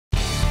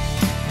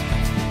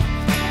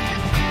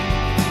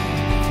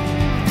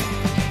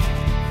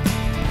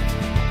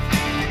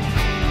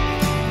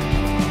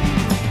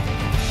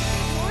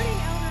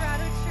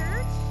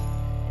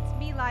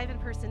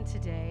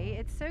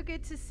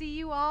good to see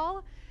you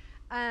all.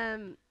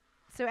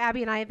 So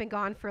Abby and I have been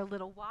gone for a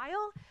little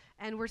while,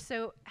 and we're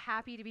so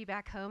happy to be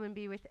back home and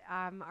be with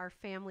our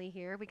family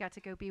here. We got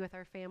to go be with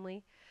our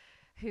family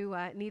who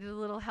needed a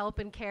little help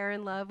and care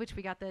and love, which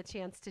we got the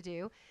chance to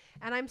do.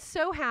 And I'm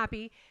so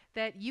happy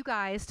that you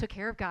guys took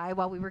care of Guy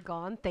while we were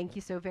gone. Thank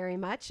you so very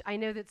much. I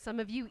know that some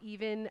of you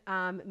even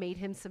made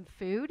him some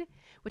food,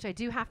 which I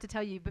do have to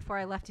tell you, before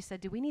I left, you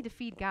said, do we need to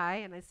feed Guy?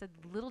 And I said,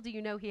 little do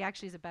you know, he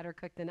actually is a better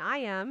cook than I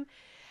am.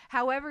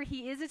 However,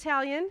 he is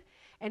Italian,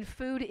 and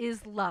food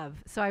is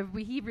love. So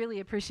he really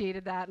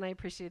appreciated that, and I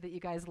appreciate that you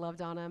guys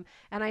loved on him.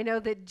 And I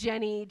know that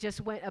Jenny just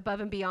went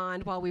above and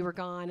beyond while we were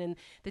gone, and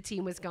the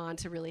team was gone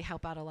to really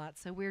help out a lot.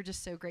 So we're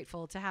just so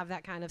grateful to have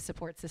that kind of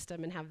support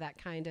system and have that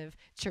kind of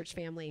church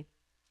family.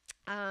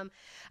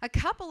 A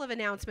couple of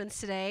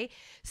announcements today.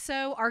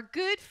 So our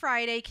Good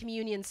Friday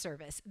communion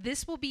service,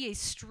 this will be a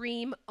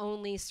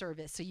stream-only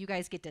service. So you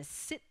guys get to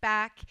sit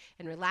back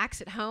and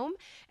relax at home,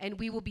 and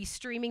we will be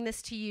streaming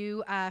this to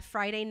you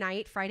Friday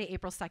night, Friday,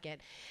 April 2nd.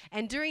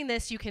 And during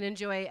this, you can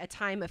enjoy a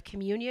time of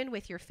communion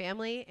with your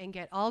family and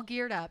get all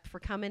geared up for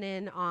coming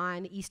in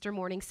on Easter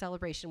morning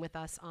celebration with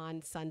us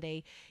on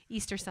Sunday,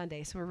 Easter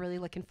Sunday. So we're really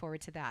looking forward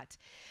to that.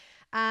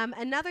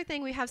 Another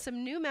thing, we have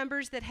some new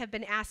members that have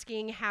been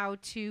asking how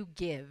to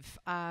give,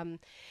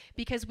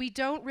 because we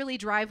don't really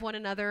drive one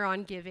another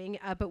on giving,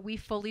 but we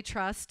fully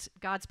trust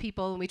God's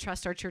people and we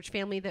trust our church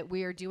family that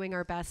we are doing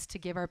our best to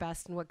give our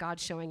best in what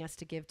God's showing us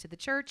to give to the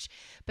church.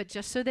 But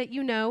just so that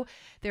you know,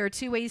 there are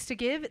two ways to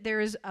give.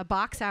 There is a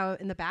box out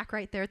in the back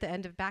right there at the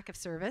end of back of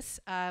service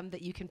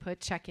that you can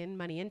put check-in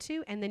money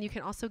into, and then you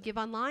can also give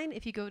online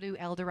if you go to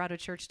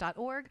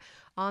eldoradochurch.org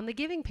on the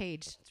giving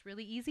page. It's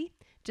really easy.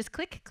 Just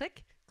click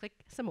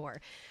some more.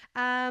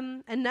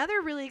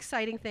 Another really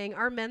exciting thing,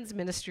 our men's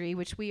ministry,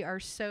 which we are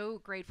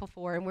so grateful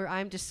for, and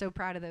I'm just so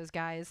proud of those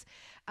guys.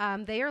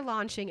 They are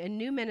launching a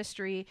new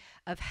ministry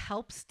of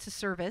helps to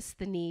service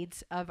the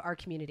needs of our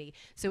community.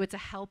 So it's a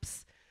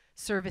helps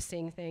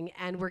servicing thing,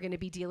 and we're going to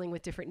be dealing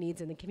with different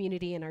needs in the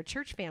community and our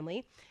church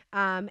family.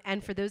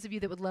 And for those of you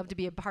that would love to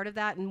be a part of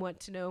that and want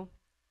to know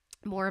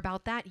more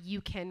about that, you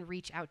can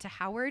reach out to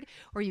Howard,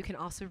 or you can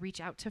also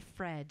reach out to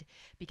Fred,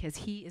 because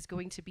he is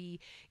going to be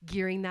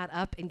gearing that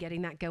up and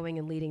getting that going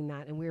and leading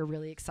that, and we're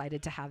really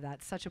excited to have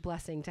that. Such a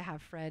blessing to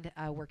have Fred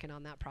working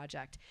on that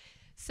project.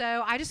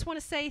 So I just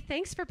want to say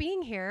thanks for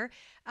being here.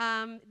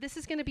 This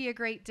is going to be a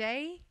great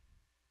day.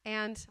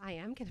 And I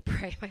am going to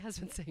pray. My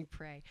husband's saying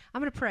pray.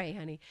 I'm going to pray,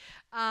 honey.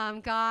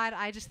 God,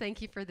 I just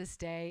thank you for this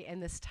day and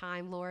this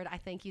time, Lord. I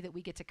thank you that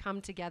we get to come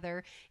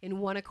together in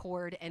one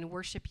accord and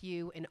worship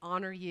you and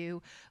honor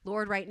you.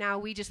 Lord, right now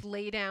we just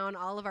lay down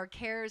all of our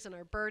cares and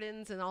our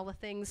burdens and all the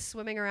things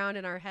swimming around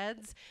in our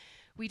heads.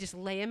 We just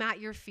lay them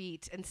at your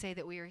feet and say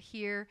that we are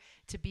here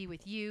to be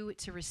with you,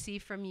 to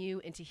receive from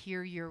you, and to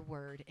hear your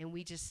word. And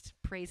we just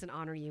praise and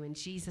honor you. In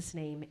Jesus'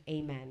 name,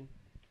 amen.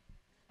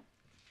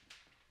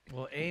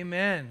 Well,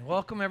 amen.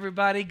 Welcome,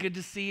 everybody. Good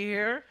to see you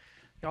here.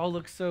 You all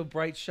look so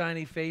bright,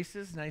 shiny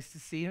faces. Nice to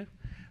see you.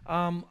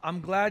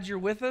 I'm glad you're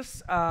with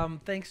us.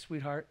 Thanks,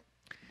 sweetheart.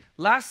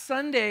 Last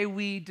Sunday,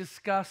 we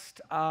discussed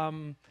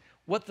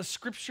what the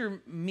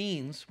Scripture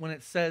means when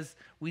it says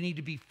we need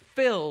to be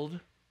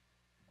filled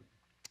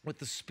with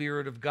the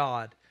Spirit of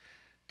God.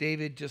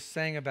 David just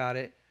sang about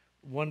it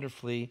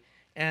wonderfully.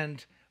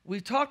 And we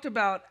talked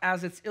about,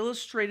 as it's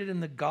illustrated in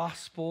the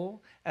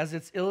gospel, as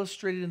it's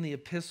illustrated in the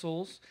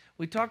epistles,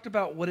 we talked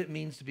about what it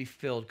means to be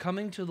filled.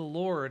 Coming to the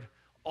Lord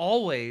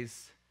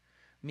always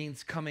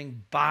means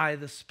coming by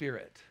the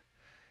Spirit.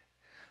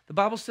 The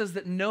Bible says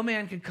that no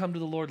man can come to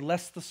the Lord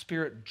lest the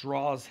Spirit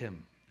draws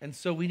him. And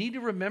so we need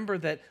to remember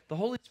that the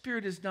Holy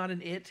Spirit is not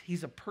an it,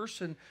 he's a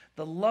person,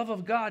 the love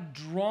of God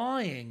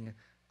drawing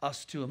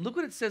us to him. Look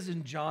what it says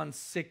in John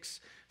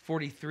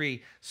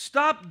 6:43.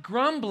 Stop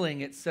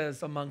grumbling, it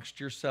says, amongst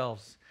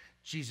yourselves.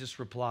 Jesus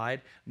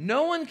replied,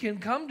 no one can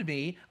come to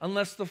me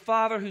unless the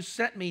Father who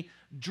sent me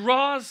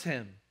draws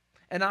him,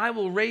 and I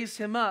will raise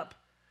him up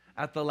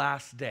at the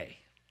last day.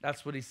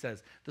 That's what he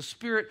says. The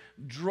Spirit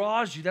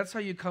draws you. That's how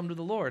you come to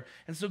the Lord.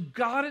 And so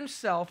God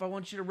himself, I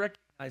want you to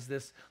recognize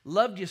this,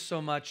 loved you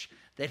so much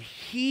that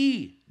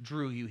he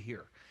drew you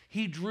here.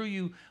 He drew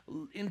you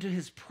into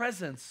his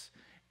presence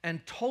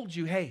and told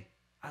you, hey,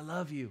 I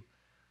love you.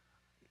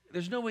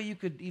 There's no way you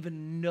could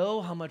even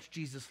know how much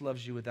Jesus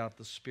loves you without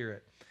the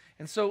Spirit.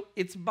 And so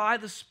it's by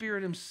the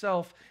Spirit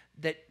himself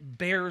that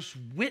bears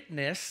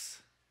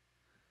witness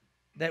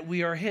that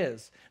we are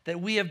his, that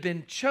we have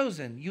been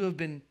chosen. You have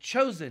been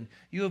chosen.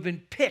 You have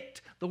been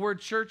picked. The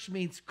word church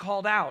means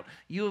called out.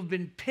 You have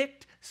been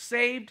picked,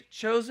 saved,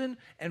 chosen,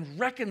 and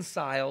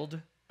reconciled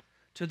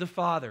to the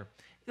Father.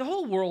 The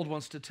whole world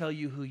wants to tell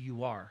you who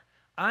you are.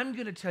 I'm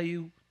going to tell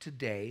you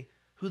today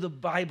who the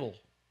Bible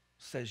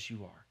says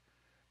you are.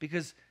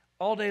 Because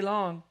all day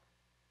long,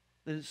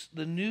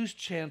 the news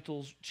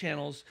channels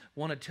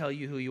want to tell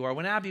you who you are.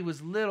 When Abby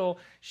was little,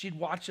 she'd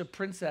watch a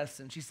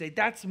princess and she'd say,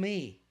 that's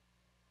me.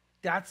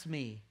 That's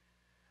me.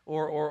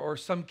 Or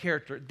some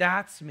character,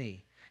 that's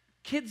me.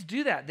 Kids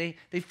do that.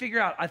 They figure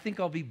out, I think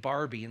I'll be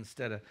Barbie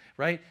instead of,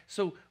 right?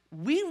 So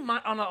we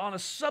might, on a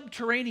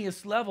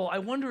subterraneous level, I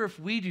wonder if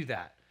we do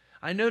that.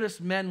 I notice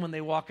men, when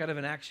they walk out of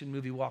an action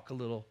movie, walk a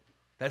little.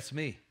 That's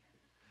me.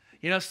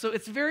 So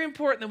it's very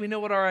important that we know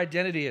what our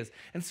identity is.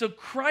 And so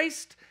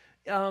Christ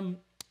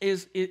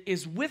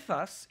is with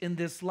us in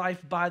this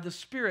life by the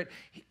Spirit.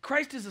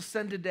 Christ is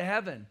ascended to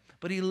heaven,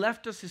 but he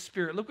left us his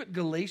Spirit. Look what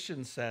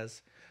Galatians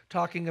says,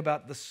 talking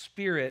about the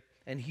Spirit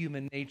and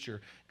human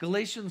nature.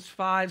 Galatians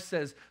 5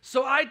 says,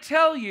 "So I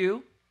tell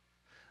you,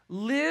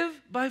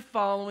 live by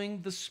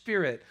following the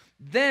Spirit.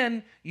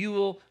 Then you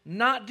will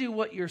not do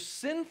what your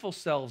sinful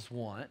selves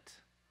want."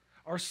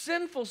 Our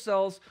sinful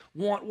selves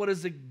want what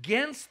is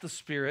against the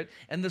Spirit,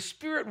 and the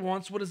Spirit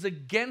wants what is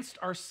against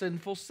our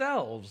sinful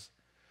selves.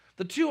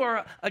 The two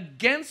are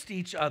against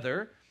each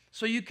other,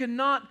 so you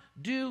cannot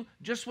do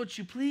just what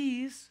you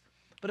please.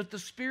 But if the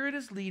Spirit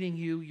is leading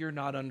you, you're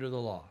not under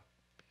the law.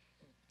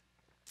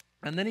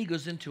 And then he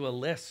goes into a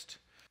list.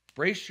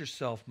 Brace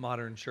yourself,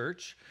 modern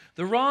church.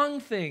 The wrong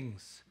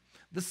things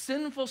the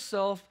sinful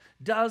self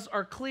does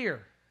are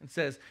clear. It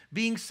says,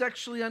 being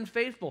sexually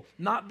unfaithful,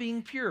 not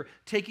being pure,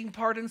 taking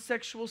part in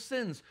sexual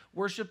sins,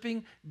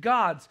 worshiping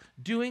gods,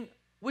 doing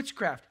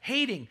witchcraft,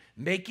 hating,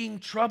 making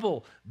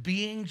trouble,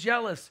 being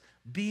jealous,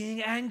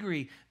 being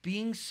angry,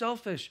 being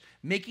selfish,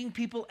 making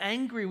people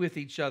angry with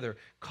each other,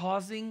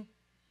 causing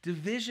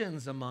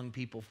divisions among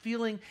people,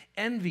 feeling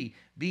envy,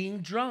 being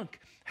drunk,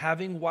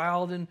 having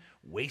wild and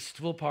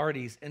wasteful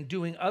parties, and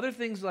doing other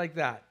things like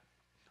that.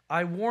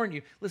 I warn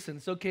you. Listen,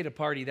 it's okay to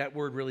party. That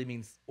word really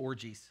means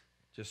orgies,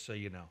 just so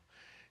you know.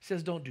 He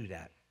says, don't do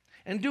that.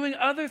 And doing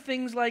other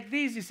things like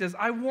these, he says,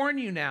 I warn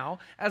you now,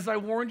 as I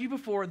warned you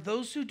before,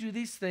 those who do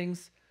these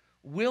things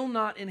will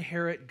not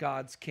inherit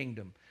God's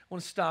kingdom. I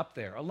want to stop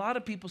there. A lot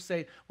of people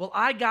say, well,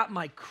 I got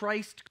my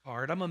Christ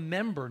card. I'm a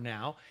member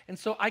now, and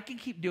so I can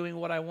keep doing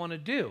what I want to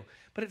do.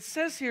 But it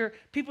says here,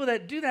 people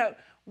that do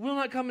that will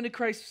not come into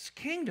Christ's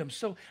kingdom.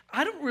 So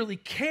I don't really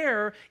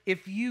care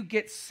if you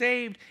get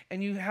saved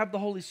and you have the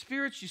Holy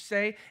Spirit, you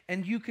say,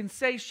 and you can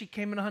say, she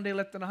came in a Hyundai,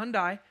 left in a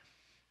Hyundai.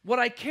 What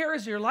I care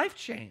is your life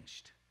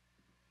changed.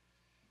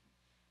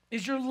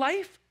 Is your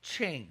life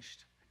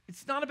changed?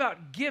 It's not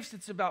about gifts,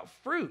 it's about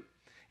fruit.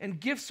 And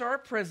gifts are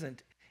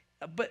present,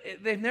 but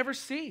they've never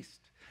ceased.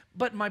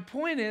 But my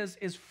point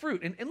is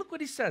fruit. And look what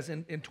he says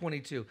in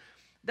 22.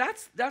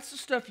 That's the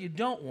stuff you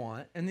don't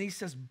want. And then he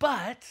says,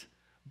 but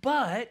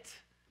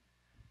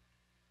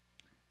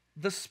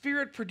the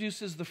Spirit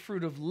produces the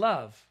fruit of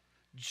love,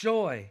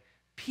 joy,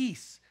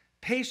 peace,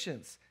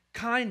 patience,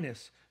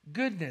 kindness,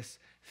 goodness,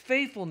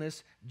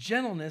 faithfulness,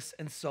 gentleness,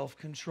 and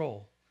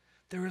self-control.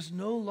 There is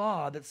no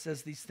law that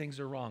says these things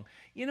are wrong.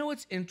 You know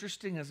what's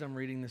interesting as I'm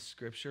reading this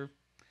scripture?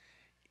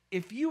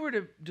 If you were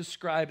to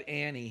describe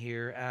Annie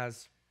here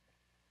as,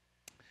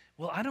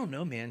 well, I don't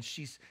know, man.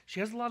 She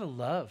has a lot of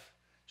love.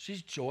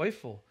 She's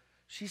joyful.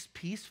 She's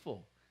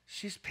peaceful.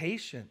 She's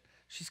patient.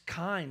 She's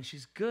kind.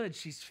 She's good.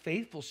 She's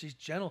faithful. She's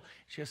gentle.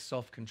 She has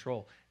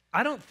self-control.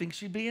 I don't think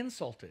she'd be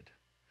insulted.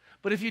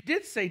 But if you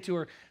did say to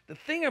her, the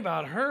thing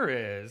about her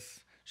is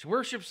she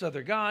worships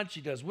other gods.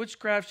 She does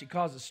witchcraft. She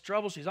causes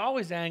trouble. She's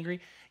always angry.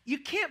 You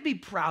can't be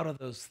proud of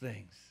those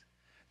things.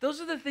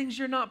 Those are the things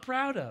you're not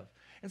proud of.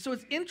 And so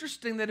it's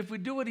interesting that if we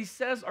do what he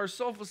says, our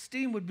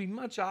self-esteem would be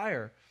much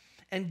higher.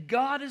 And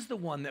God is the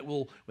one that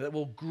will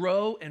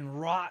grow and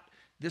rot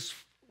this,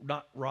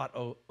 not rot,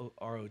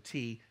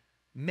 R-O-T,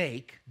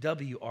 make,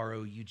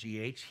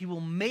 W-R-O-U-G-H. He will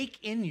make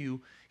in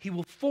you, he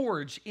will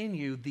forge in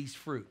you these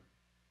fruit,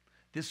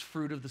 this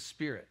fruit of the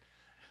Spirit.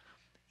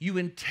 You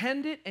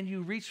intend it and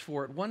you reach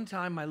for it. One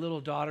time my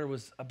little daughter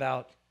was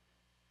about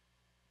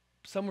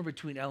somewhere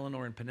between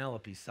Eleanor and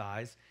Penelope's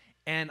size.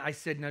 And I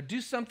said, now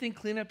do something,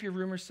 clean up your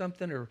room or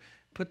something, or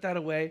put that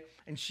away.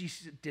 And she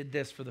did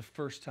this for the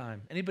first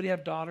time. Anybody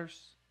have daughters?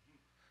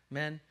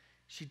 Men?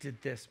 She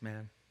did this,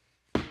 man.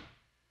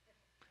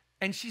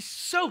 And she's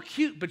so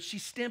cute, but she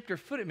stamped her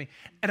foot at me.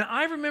 And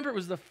I remember it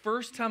was the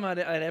first time I'd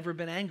ever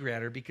been angry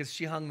at her because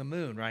she hung the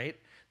moon, right?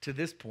 To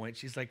this point,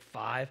 she's like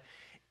 5.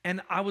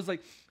 And I was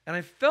like, and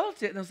I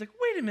felt it, and I was like,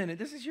 wait a minute,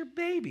 this is your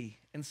baby.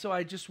 And so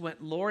I just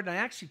went, Lord, and I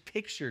actually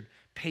pictured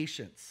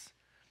patience,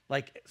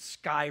 like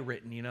sky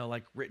written,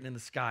 like written in the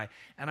sky.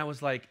 And I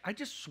was like, I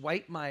just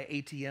swiped my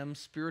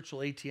spiritual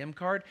ATM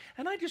card,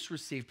 and I just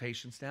received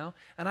patience now.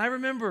 And I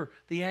remember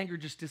the anger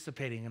just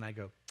dissipating, and I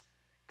go,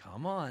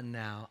 come on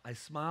now. I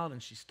smiled,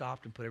 and she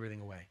stopped and put everything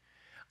away.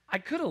 I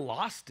could have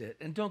lost it,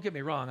 and don't get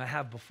me wrong, I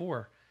have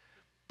before.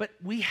 But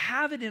we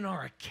have it in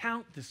our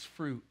account, this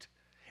fruit.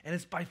 And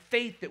it's by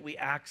faith that we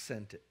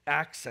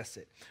access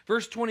it.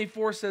 Verse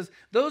 24 says,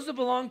 those that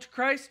belong to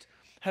Christ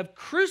have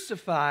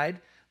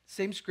crucified,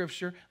 same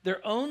scripture,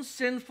 their own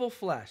sinful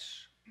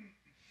flesh.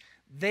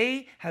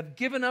 They have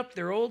given up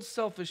their old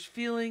selfish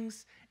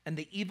feelings and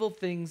the evil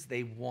things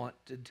they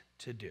wanted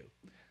to do.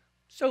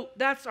 So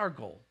that's our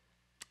goal.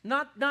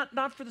 Not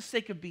for the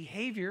sake of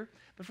behavior,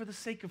 but for the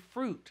sake of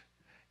fruit.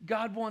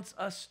 God wants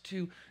us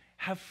to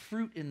have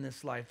fruit in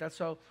this life. That's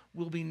how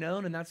we'll be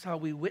known, and that's how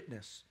we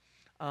witness.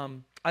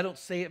 I don't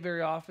say it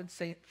very often.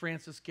 St.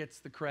 Francis gets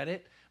the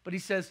credit, but he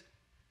says,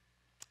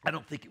 I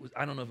don't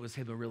know if it was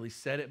him who really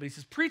said it, but he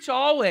says, preach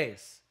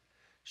always.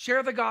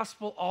 Share the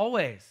gospel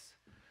always.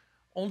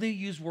 Only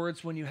use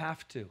words when you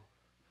have to.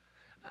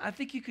 I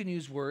think you can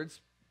use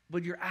words,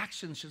 but your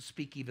actions should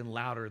speak even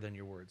louder than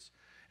your words.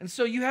 And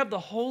so you have the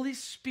Holy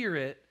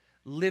Spirit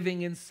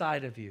living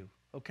inside of you,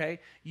 okay?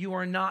 You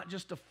are not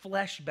just a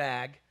flesh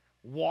bag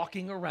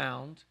walking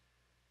around,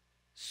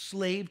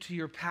 slave to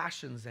your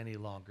passions any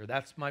longer.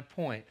 That's my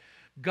point.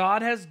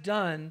 God has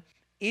done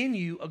in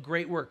you a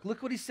great work.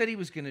 Look what he said he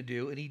was going to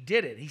do, and he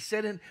did it. He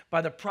said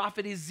by the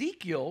prophet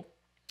Ezekiel,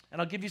 and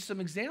I'll give you some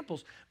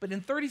examples, but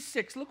in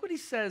 36, look what he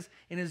says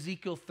in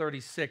Ezekiel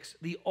 36,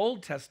 the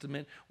Old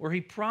Testament, where he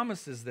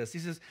promises this. He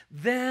says,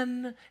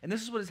 then, and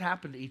this is what has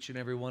happened to each and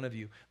every one of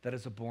you that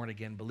is a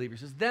born-again believer. He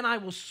says, then I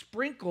will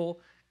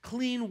sprinkle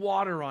clean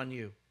water on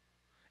you,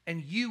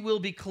 and you will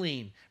be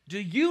clean. Do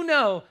you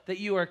know that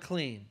you are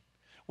clean?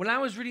 When I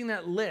was reading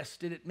that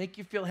list, did it make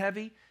you feel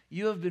heavy?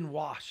 You have been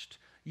washed.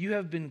 You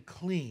have been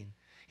clean.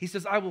 He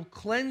says, I will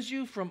cleanse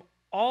you from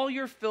all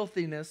your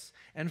filthiness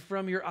and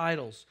from your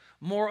idols.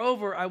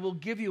 Moreover, I will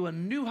give you a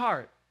new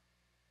heart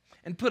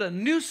and put a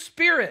new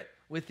spirit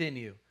within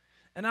you.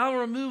 And I will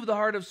remove the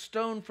heart of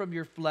stone from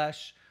your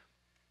flesh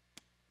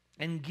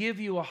and give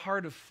you a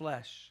heart of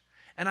flesh.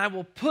 And I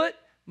will put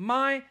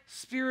my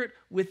spirit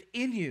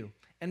within you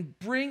and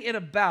bring it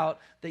about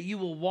that you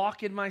will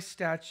walk in my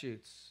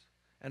statutes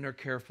and are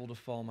careful to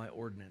follow my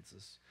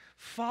ordinances.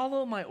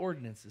 Follow my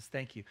ordinances.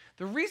 Thank you.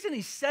 The reason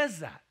he says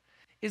that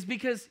is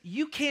because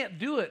you can't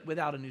do it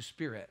without a new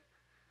spirit.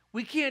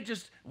 We can't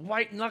just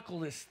white knuckle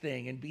this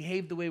thing and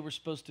behave the way we're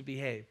supposed to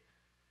behave.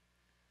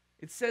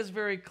 It says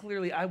very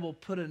clearly, I will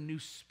put a new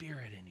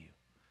spirit in you.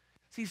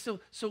 See,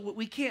 so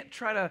we can't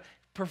try to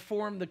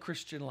perform the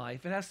Christian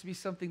life. It has to be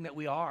something that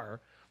we are,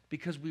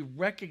 because we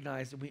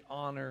recognize and we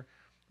honor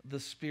the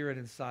spirit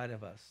inside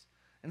of us.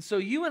 And so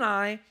you and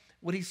I,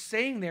 what he's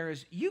saying there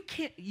is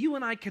you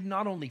and I can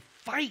not only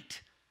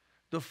fight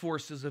the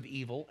forces of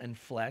evil and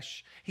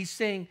flesh, he's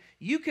saying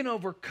you can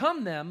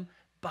overcome them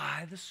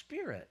by the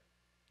Spirit,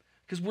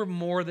 because we're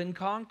more than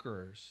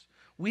conquerors.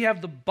 We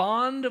have the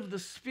bond of the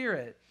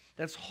Spirit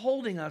that's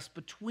holding us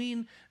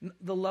between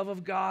the love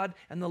of God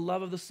and the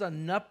love of the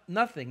Son.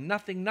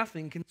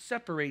 Nothing can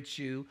separate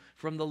you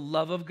from the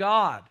love of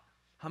God.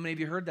 How many of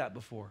you heard that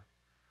before?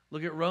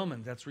 Look at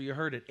Romans. That's where you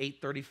heard it.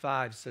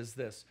 8:35 says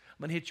this.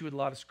 I'm going to hit you with a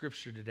lot of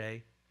scripture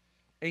today.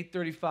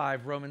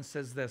 8:35, Romans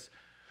says this.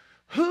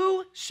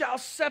 Who shall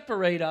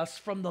separate us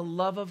from the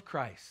love of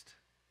Christ?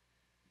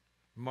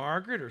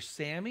 Margaret or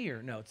Sammy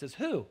or no, it says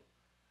who?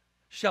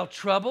 Shall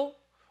trouble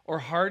or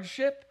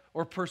hardship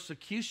or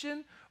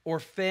persecution or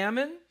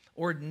famine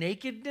or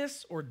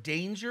nakedness or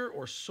danger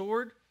or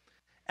sword?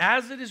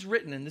 As it is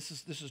written, and this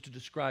is to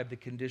describe the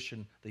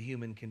condition, the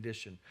human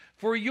condition.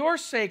 For your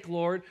sake,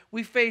 Lord,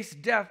 we face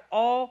death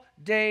all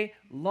day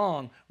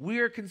long. We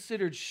are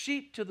considered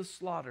sheep to the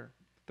slaughter.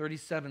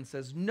 37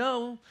 says,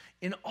 no,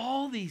 in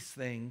all these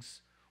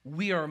things,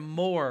 we are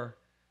more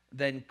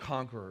than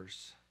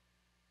conquerors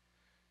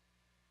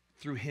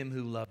through him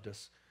who loved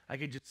us. I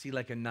could just see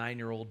like a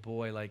 9-year-old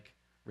boy like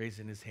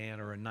raising his hand,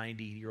 or a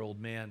 90-year-old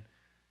man.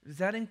 Does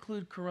that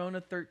include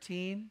Corona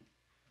 13?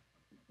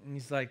 And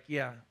he's like,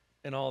 yeah.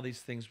 In all these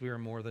things, we are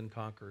more than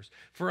conquerors.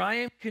 For I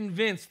am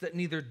convinced that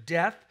neither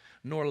death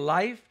nor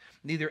life,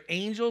 neither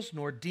angels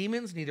nor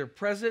demons, neither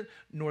present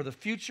nor the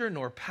future,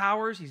 nor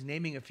powers, he's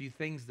naming a few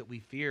things that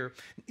we fear,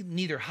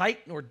 neither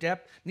height nor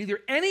depth,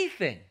 neither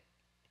anything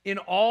in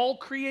all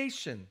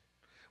creation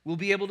will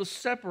be able to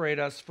separate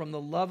us from the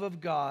love of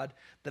God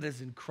that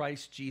is in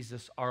Christ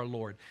Jesus our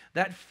Lord.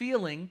 That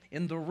feeling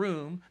in the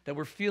room that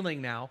we're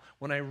feeling now,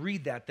 when I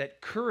read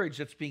that courage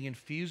that's being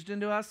infused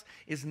into us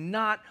is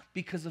not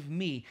because of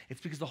me.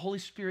 It's because the Holy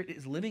Spirit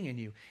is living in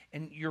you,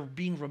 and you're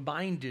being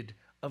reminded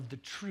of the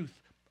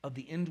truth of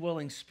the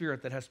indwelling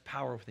Spirit that has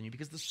power within you.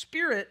 Because the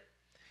Spirit,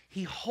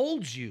 he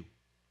holds you.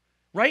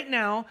 Right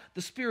now,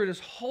 the Spirit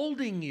is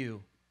holding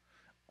you.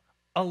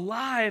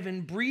 Alive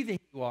and breathing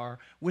you are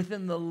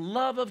within the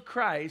love of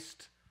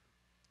Christ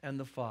and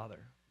the Father.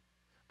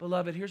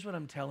 Beloved, here's what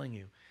I'm telling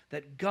you.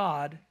 That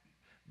God,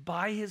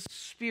 by his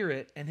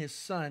Spirit and his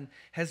Son,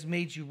 has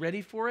made you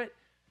ready for it.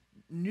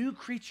 New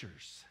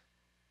creatures.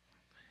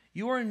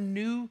 You are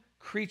new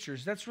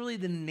creatures. That's really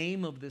the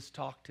name of this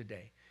talk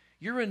today.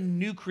 You're a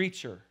new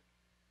creature.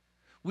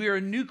 We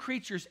are new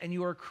creatures, and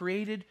you are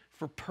created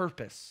for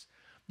purpose.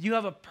 You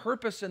have a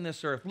purpose in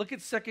this earth. Look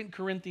at 2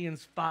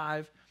 Corinthians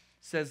 5.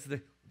 Says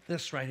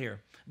this right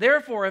here.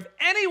 Therefore, if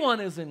anyone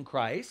is in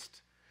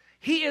Christ,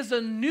 he is a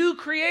new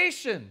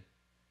creation.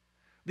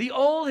 The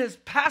old has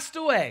passed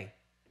away.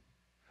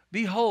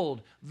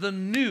 Behold, the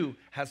new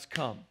has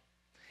come.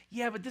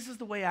 Yeah, but this is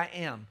the way I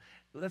am.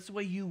 That's the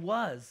way you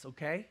was,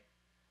 okay?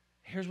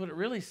 Here's what it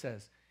really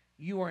says.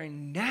 You are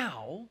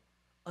now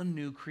a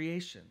new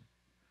creation.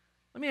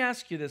 Let me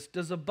ask you this.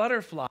 Does a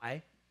butterfly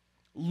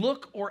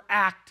look or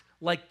act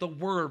like the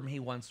worm he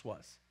once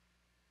was?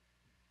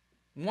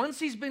 Once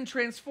he's been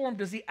transformed,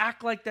 does he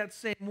act like that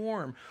same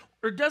worm?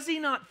 Or does he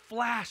not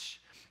flash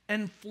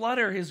and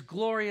flutter his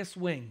glorious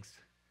wings?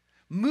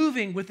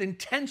 moving with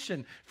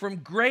intention from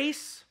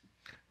grace,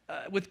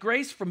 with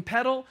grace from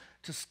petal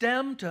to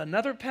stem to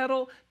another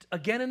petal,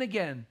 again and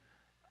again.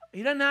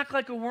 He doesn't act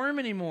like a worm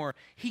anymore.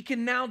 He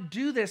can now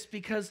do this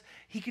because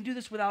he can do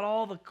this without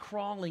all the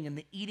crawling and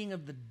the eating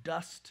of the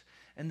dust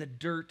and the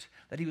dirt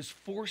that he was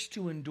forced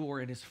to endure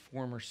in his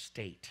former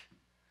state.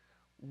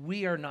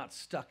 We are not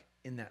stuck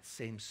in that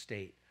same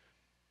state.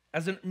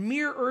 As a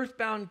mere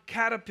earthbound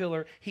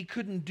caterpillar, he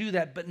couldn't do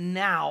that. But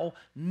now,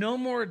 no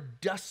more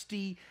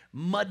dusty,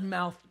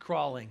 mud-mouthed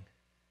crawling.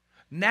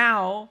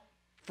 Now,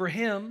 for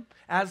him,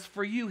 as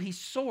for you, he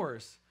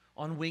soars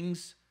on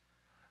wings.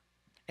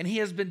 And he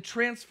has been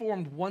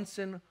transformed once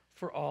and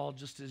for all,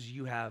 just as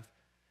you have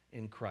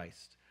in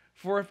Christ.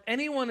 For if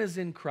anyone is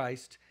in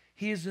Christ,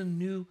 he is a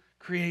new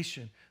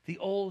creation. The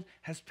old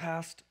has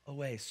passed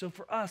away. So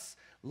for us,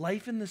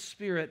 life in the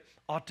Spirit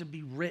ought to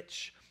be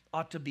rich,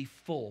 ought to be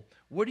full.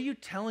 What are you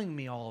telling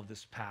me all of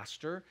this,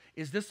 Pastor?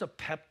 Is this a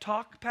pep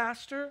talk,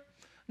 Pastor?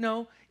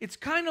 No, it's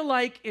kind of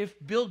like if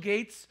Bill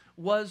Gates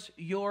was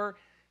your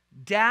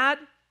dad.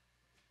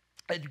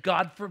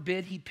 God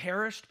forbid he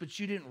perished, but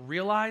you didn't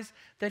realize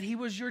that he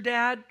was your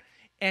dad,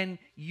 and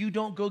you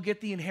don't go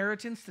get the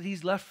inheritance that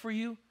he's left for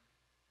you.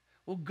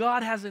 Well,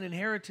 God has an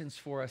inheritance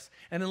for us,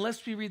 and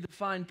unless we read the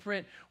fine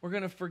print, we're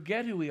going to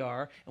forget who we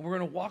are, and we're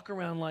going to walk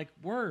around like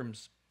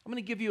worms. I'm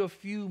going to give you a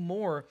few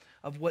more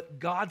of what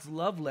God's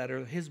love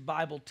letter, his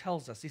Bible,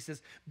 tells us. He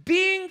says,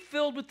 being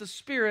filled with the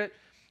Spirit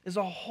is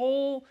a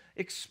whole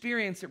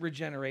experience at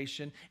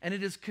regeneration, and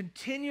it is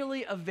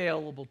continually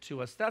available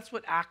to us. That's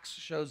what Acts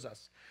shows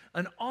us.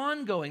 An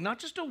ongoing, not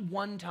just a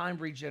one-time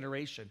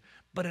regeneration,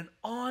 but an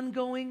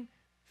ongoing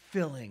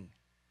filling.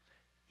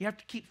 You have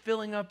to keep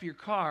filling up your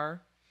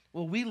car.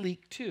 Well, we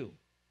leak too.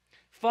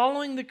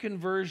 Following the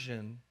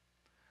conversion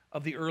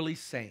of the early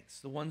saints,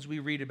 the ones we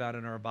read about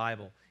in our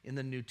Bible in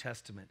the New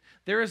Testament,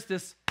 there is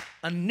this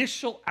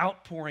initial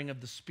outpouring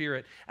of the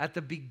Spirit at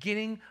the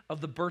beginning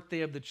of the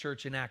birthday of the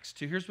church in Acts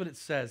 2. Here's what it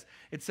says.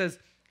 It says,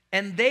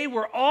 and they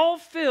were all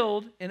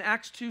filled, in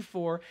Acts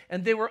 2:4,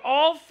 and they were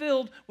all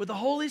filled with the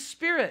Holy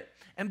Spirit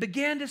and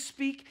began to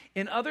speak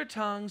in other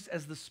tongues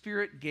as the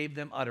Spirit gave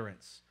them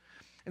utterance.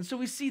 And so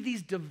we see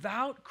these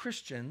devout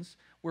Christians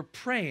were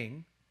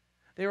praying.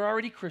 They were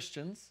already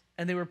Christians,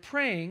 and they were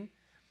praying.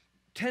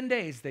 10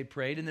 days they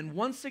prayed, and then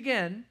once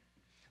again,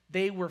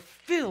 they were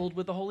filled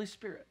with the Holy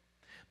Spirit.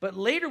 But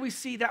later we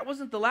see that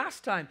wasn't the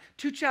last time.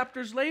 2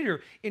 chapters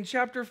later, in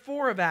chapter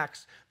 4 of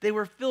Acts, they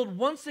were filled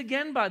once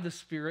again by the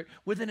Spirit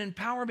with an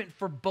empowerment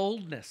for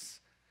boldness.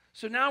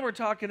 So now we're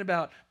talking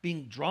about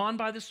being drawn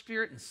by the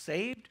Spirit and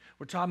saved.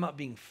 We're talking about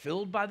being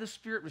filled by the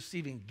Spirit,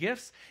 receiving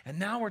gifts. And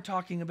now we're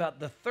talking about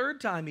the third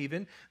time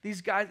even,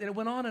 these guys, and it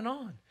went on and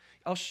on.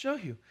 I'll show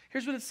you.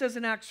 Here's what it says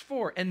in Acts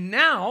 4. And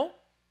now,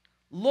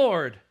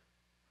 Lord,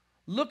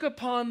 look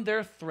upon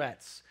their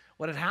threats.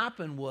 What had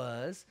happened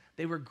was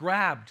they were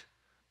grabbed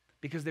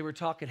because they were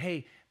talking,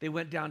 hey, they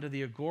went down to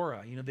the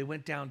Agora. You know, they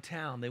went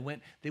downtown. They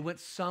went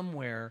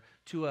somewhere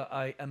to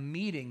a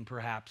meeting,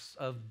 perhaps,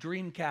 of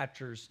dream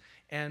catchers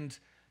and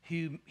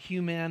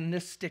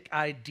humanistic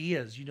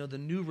ideas, you know, the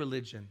new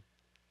religion.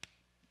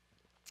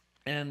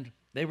 And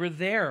they were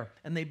there,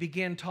 and they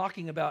began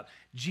talking about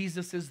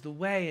Jesus is the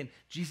way, and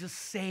Jesus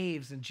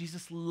saves, and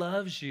Jesus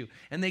loves you.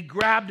 And they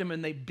grabbed him,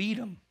 and they beat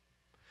him.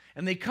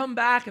 And they come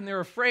back, and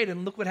they're afraid,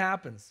 and look what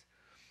happens.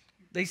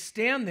 They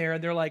stand there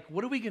and they're like,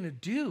 what are we going to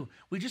do?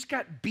 We just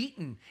got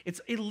beaten.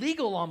 It's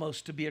illegal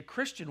almost to be a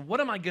Christian.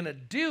 What am I going to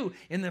do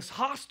in this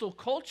hostile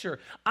culture?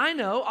 I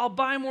know, I'll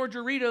buy more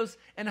Doritos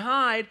and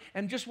hide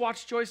and just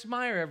watch Joyce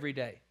Meyer every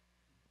day.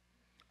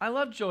 I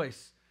love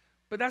Joyce,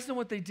 but that's not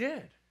what they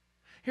did.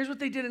 Here's what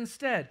they did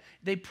instead.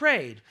 They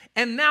prayed,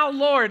 and now,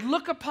 Lord,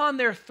 look upon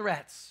their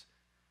threats,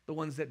 the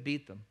ones that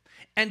beat them,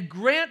 and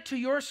grant to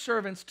your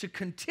servants to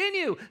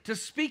continue to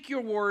speak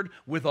your word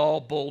with all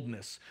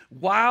boldness,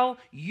 while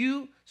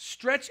you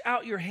stretch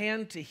out your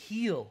hand to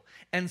heal,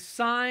 and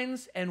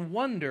signs and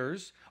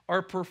wonders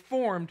are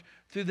performed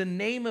through the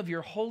name of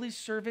your holy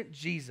servant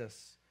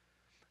Jesus.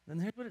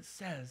 And here's what it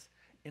says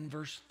in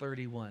verse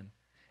 31.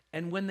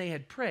 And when they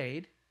had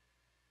prayed,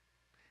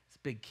 it's a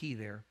big key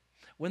there,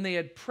 when they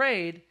had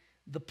prayed,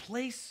 the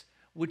place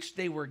which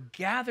they were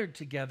gathered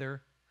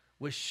together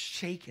was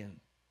shaken.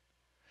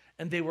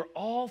 And they were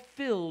all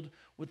filled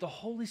with the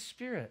Holy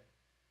Spirit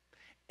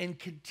and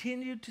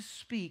continued to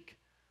speak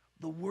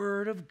the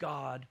word of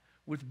God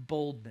with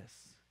boldness.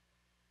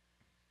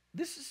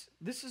 This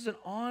is an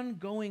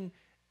ongoing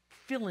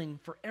filling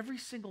for every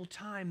single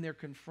time they're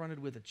confronted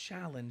with a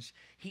challenge.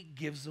 He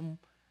gives them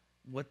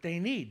what they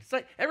need. It's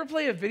like, ever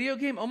play a video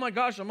game? Oh my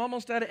gosh, I'm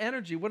almost out of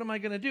energy. What am I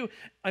going to do?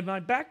 My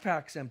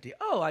backpack's empty.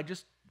 Oh,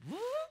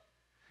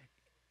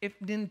 if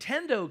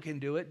Nintendo can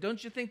do it,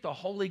 don't you think the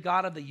holy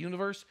God of the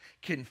universe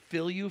can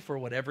fill you for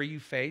whatever you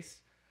face?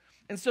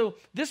 And so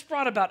this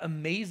brought about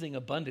amazing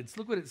abundance.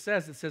 Look what it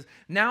says. It says,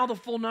 now the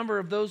full number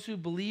of those who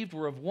believed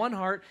were of one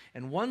heart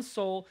and one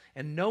soul,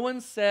 and no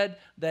one said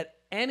that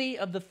any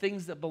of the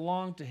things that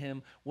belonged to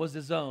him was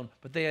his own,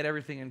 but they had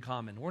everything in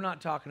common. We're not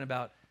talking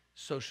about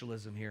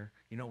socialism here.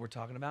 You know what we're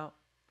talking about?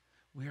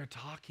 We are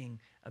talking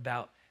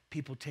about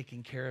people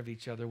taking care of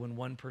each other. When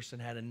one person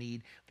had a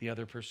need, the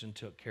other person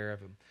took care of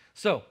him.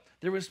 So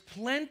there was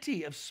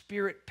plenty of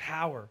spirit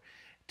power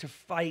to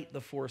fight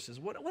the forces.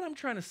 What I'm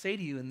trying to say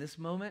to you in this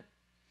moment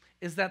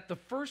is that the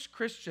first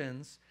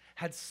Christians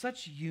had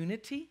such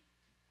unity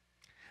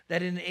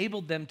that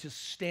enabled them to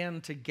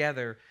stand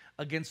together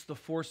against the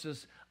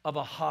forces of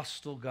a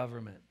hostile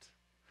government,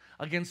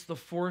 against the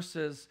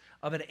forces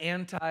of an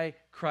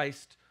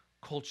anti-Christ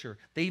culture.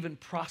 They even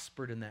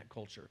prospered in that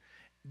culture.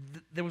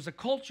 There was a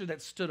culture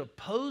that stood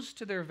opposed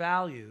to their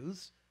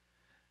values,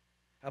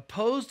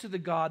 opposed to the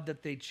God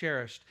that they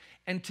cherished,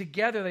 and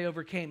together they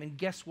overcame. And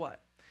guess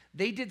what?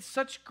 They did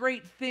such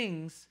great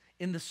things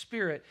in the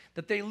Spirit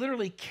that they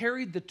literally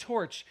carried the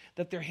torch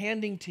that they're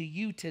handing to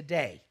you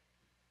today.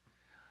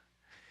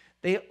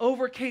 They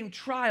overcame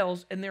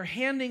trials, and they're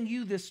handing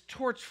you this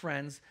torch,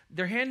 friends.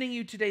 They're handing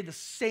you today the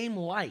same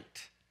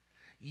light.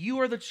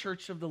 You are the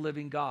church of the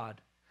living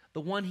God,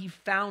 the one he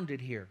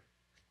founded here,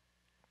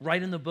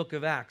 right in the book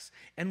of Acts.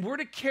 And we're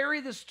to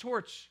carry this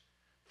torch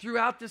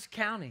throughout this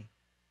county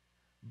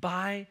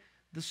by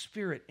the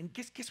Spirit. And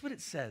guess what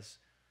it says?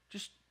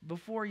 Just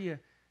before you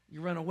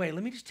run away,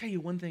 let me just tell you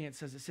one thing it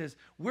says. It says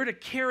we're to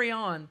carry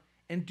on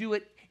and do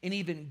it in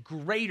even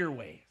greater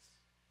ways.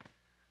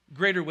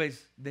 Greater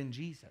ways than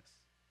Jesus.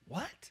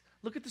 What?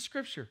 Look at the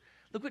scripture.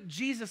 Look what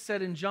Jesus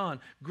said in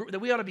John, that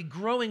we ought to be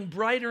growing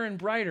brighter and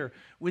brighter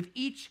with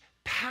each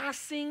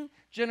passing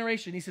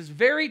generation. He says,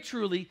 very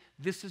truly,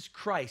 this is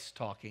Christ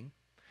talking.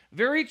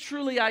 Very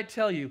truly, I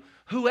tell you,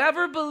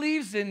 whoever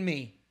believes in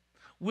me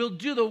will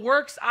do the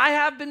works I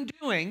have been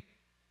doing,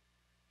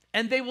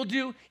 and they will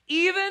do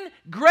even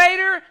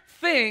greater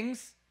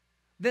things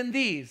than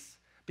these,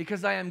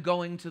 because I am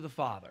going to the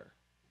Father.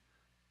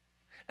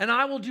 And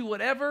I will do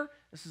whatever,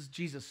 this is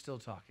Jesus still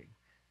talking,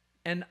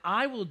 and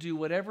I will do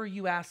whatever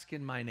you ask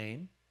in my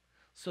name,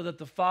 so that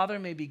the Father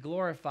may be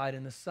glorified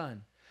in the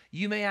Son.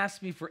 You may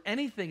ask me for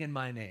anything in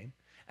my name,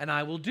 and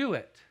I will do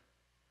it.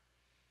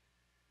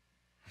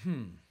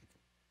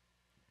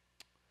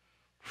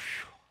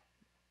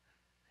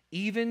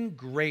 Even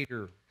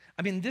greater.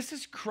 I mean, this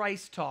is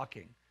Christ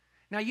talking.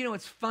 Now, you know,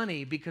 it's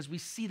funny because we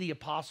see the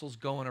apostles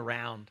going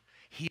around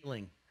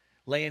healing,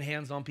 laying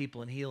hands on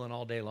people and healing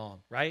all day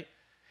long, right?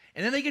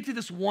 And then they get to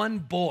this one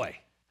boy,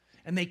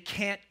 and they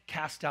can't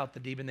cast out the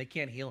demon. They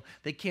can't heal.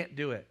 They can't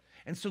do it.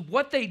 And so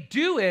what they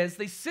do is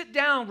they sit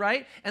down,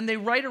 right, and they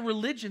write a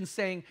religion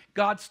saying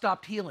God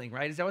stopped healing,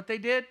 right? Is that what they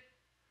did?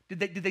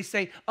 Did they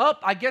say, oh,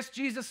 I guess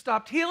Jesus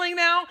stopped healing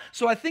now,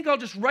 so I think I'll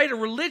just write a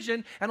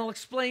religion and I'll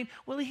explain,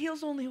 well, he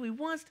heals only who he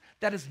wants.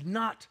 That is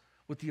not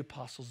what the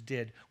apostles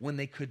did when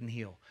they couldn't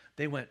heal.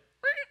 They went,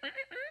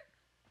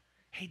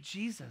 hey,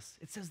 Jesus.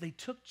 It says they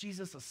took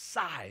Jesus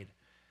aside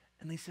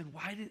and they said,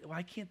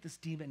 why can't this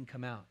demon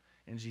come out?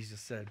 And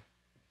Jesus said,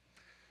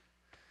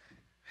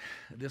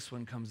 this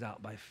one comes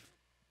out by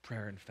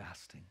prayer and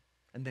fasting.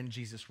 And then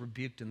Jesus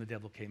rebuked and the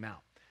devil came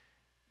out.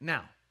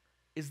 Now,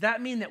 does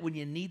that mean that when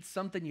you need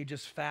something, you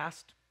just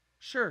fast?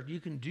 Sure, you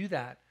can do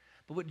that.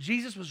 But what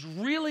Jesus was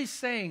really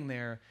saying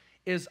there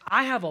is,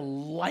 I have a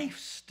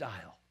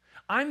lifestyle.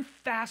 I'm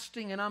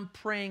fasting and I'm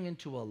praying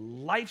into a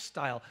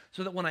lifestyle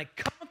so that when I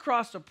come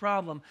across a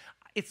problem,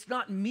 it's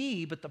not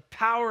me, but the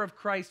power of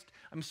Christ,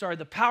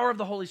 the power of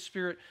the Holy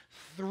Spirit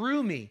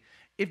through me.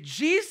 If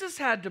Jesus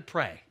had to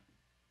pray,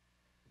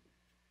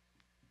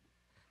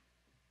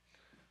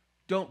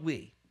 don't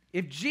we?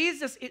 If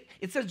Jesus,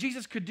 it says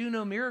Jesus could do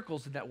no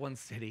miracles in that one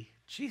city.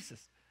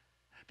 Jesus.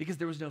 Because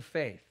there was no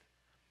faith.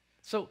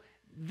 So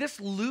this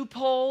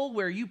loophole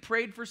where you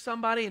prayed for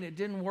somebody and it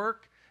didn't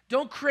work,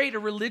 don't create a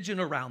religion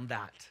around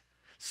that.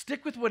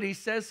 Stick with what he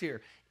says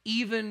here.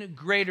 Even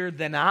greater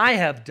than I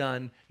have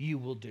done, you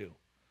will do.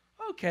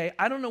 Okay,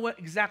 I don't know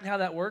exactly how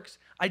that works.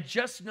 I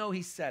just know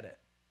he said it.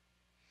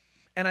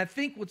 And I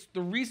think what's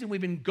the reason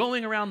we've been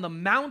going around the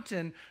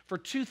mountain for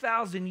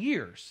 2,000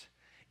 years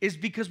is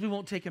because we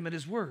won't take him at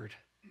his word.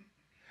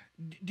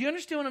 Do you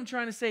understand what I'm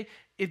trying to say?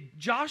 If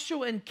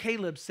Joshua and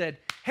Caleb said,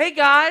 hey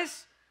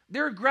guys,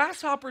 there are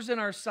grasshoppers in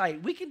our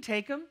sight, we can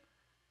take them.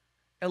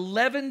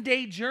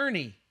 11-day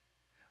journey.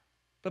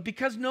 But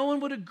because no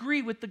one would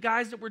agree with the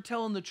guys that were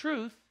telling the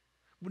truth,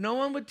 no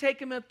one would take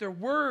them at their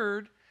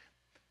word,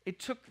 it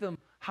took them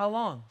how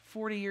long?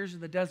 40 years in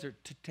the desert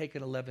to take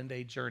an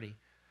 11-day journey.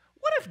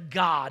 What if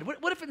God,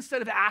 what if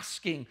instead of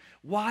asking,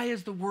 why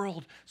is the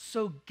world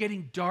so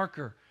getting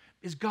darker?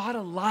 Is God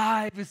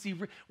alive?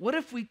 What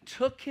if we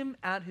took him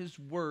at his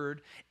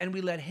word and we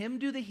let him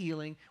do the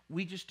healing,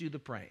 we just do the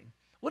praying?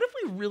 What if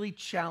we really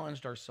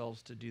challenged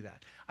ourselves to do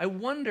that? I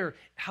wonder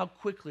how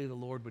quickly the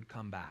Lord would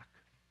come back.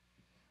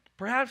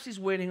 Perhaps he's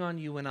waiting on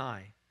you and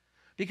I,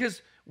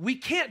 because we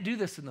can't do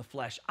this in the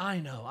flesh. I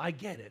know, I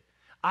get it.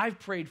 I've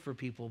prayed for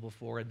people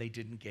before and they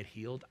didn't get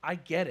healed. I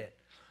get it.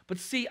 But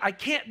see, I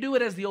can't do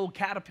it as the old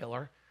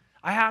caterpillar.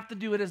 I have to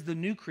do it as the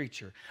new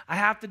creature. I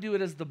have to do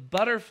it as the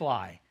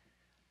butterfly.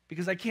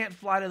 because I can't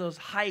fly to those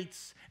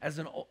heights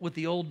with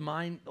the old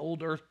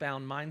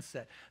earthbound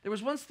mindset. There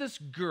was once this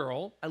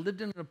girl. I lived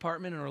in an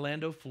apartment in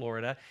Orlando,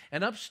 Florida,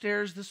 and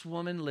upstairs this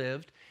woman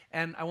lived,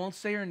 and I won't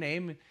say her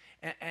name,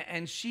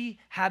 and she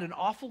had an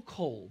awful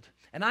cold.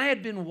 And I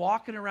had been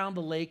walking around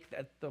the lake.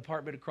 At the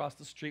apartment across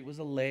the street was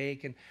a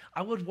lake, and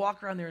I would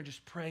walk around there and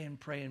just pray and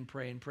pray and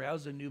pray and pray. I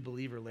was a new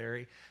believer,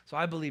 Larry, so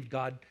I believed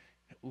God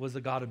was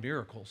a God of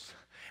miracles.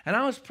 And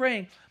I was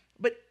praying,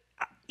 but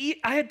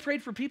I had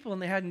prayed for people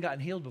and they hadn't gotten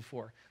healed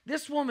before.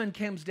 This woman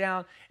comes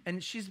down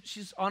and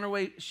she's on her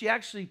way. She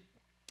actually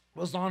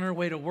was on her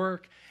way to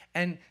work,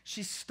 and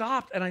she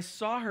stopped, and I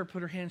saw her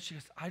put her hand. She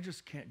goes, I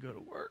just can't go to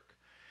work.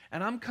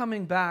 And I'm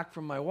coming back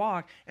from my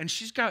walk, and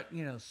she's got,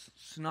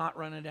 snot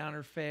running down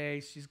her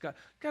face. She's got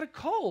a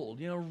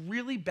cold,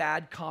 really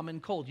bad common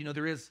cold.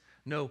 There is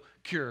no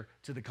cure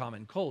to the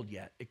common cold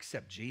yet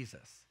except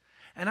Jesus.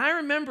 And I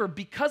remember,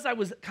 because I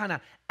was kind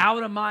of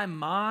out of my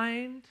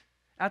mind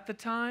at the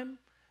time,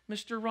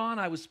 Mr. Ron,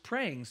 I was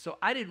praying, so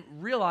I didn't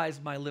realize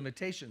my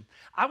limitation.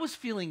 I was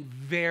feeling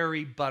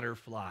very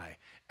butterfly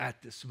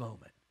at this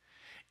moment.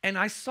 And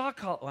I saw,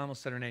 I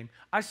almost said her name.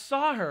 I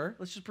saw her,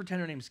 let's just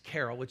pretend her name's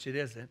Carol, which it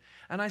isn't.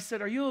 And I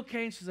said, are you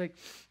okay? And she's like,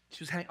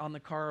 she was on the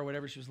car or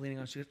whatever she was leaning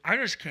on. She goes, I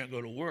just can't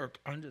go to work.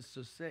 I'm just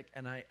so sick.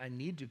 And I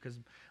need to, because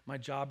my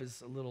job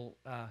is a little,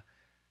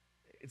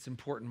 it's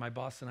important. My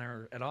boss and I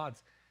are at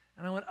odds.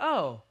 And I went,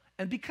 oh.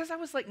 And because I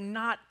was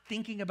not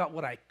thinking about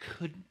what I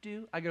couldn't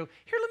do, I go,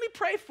 here, let me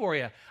pray for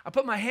you. I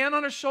put my hand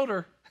on her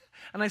shoulder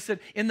and I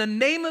said, in the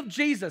name of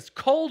Jesus,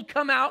 cold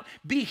come out,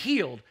 be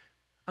healed.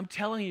 I'm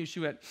telling you,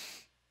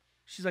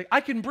 she's like, I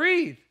can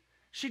breathe.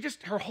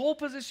 Her whole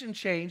position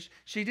changed.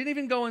 She didn't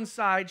even go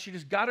inside. She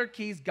just got her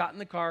keys, got in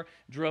the car,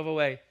 drove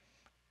away.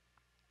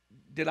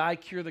 Did I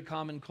cure the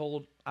common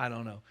cold? I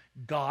don't know.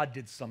 God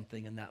did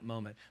something in that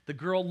moment. The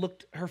girl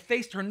looked,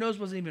 her nose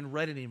wasn't even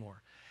red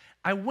anymore.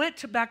 I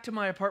went back to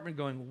my apartment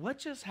going, what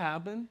just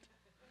happened?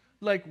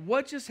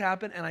 What just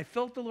happened? And I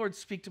felt the Lord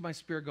speak to my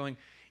spirit going,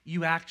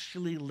 you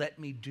actually let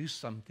me do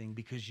something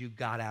because you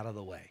got out of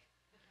the way.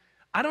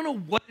 I don't know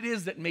what it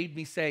is that made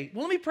me say,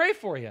 well, let me pray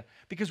for you,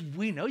 because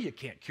we know you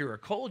can't cure a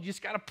cold. You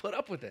just got to put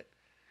up with it.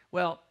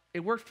 Well, it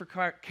worked for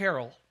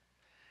Carol,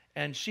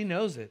 and she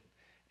knows it.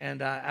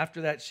 And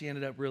after that, she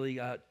ended up really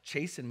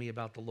chasing me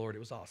about the Lord. It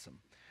was awesome.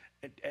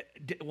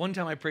 One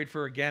time I prayed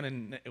for her again,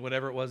 and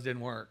whatever it was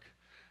didn't work.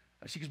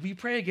 She goes, will you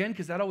pray again?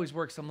 Because that always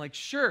works. I'm like,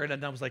 sure.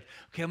 And I was like,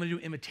 okay, I'm going to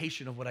do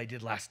imitation of what I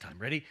did last time.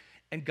 Ready?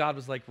 And God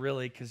was like,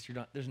 really? Because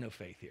there's no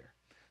faith here.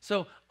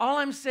 So all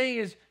I'm saying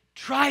is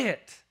try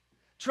it.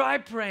 Try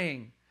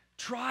praying.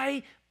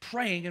 Try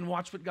praying and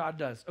watch what God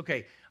does.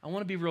 Okay, I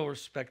want to be real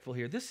respectful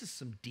here. This is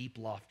some deep,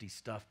 lofty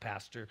stuff,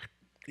 Pastor.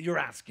 You're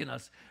asking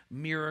us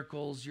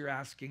miracles. You're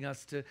asking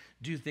us to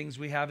do things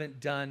we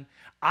haven't done.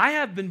 I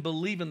have been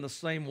believing the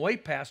same way,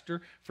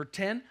 Pastor, for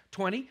 10,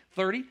 20,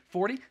 30,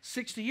 40,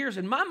 60 years,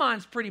 and my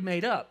mind's pretty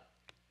made up.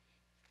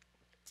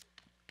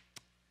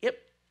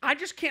 I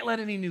just can't let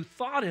any new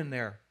thought in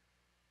there.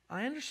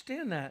 I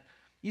understand that.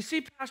 You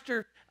see,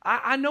 Pastor,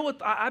 I know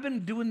what I've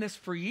been doing this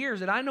for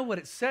years, and I know what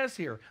it says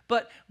here.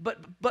 But,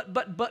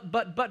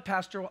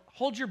 Pastor,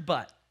 hold your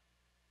butt.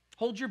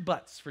 Hold your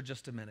butts for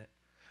just a minute,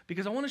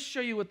 because I want to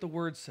show you what the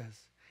Word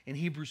says in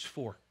Hebrews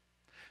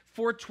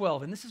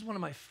 4:12, and this is one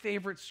of my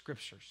favorite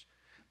scriptures.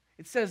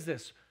 It says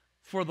this: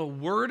 for the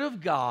Word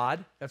of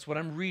God, that's what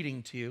I'm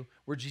reading to you,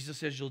 where Jesus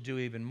says you'll do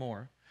even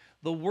more.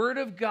 The Word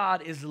of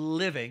God is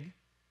living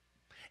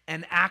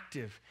and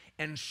active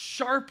and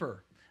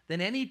sharper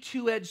than any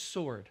two-edged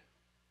sword,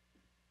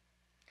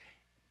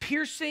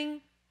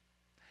 piercing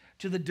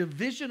to the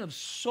division of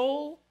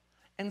soul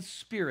and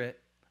spirit,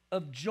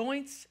 of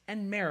joints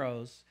and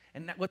marrows,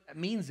 and what that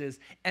means is,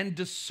 and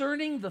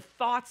discerning the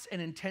thoughts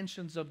and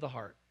intentions of the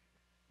heart.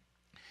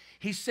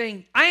 He's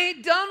saying, I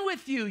ain't done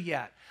with you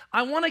yet.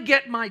 I want to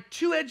get my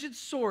two-edged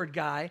sword,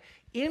 Guy,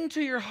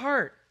 into your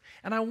heart,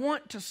 and I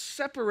want to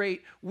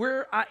separate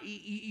where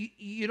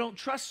you don't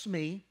trust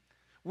me,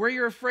 where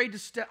you're afraid to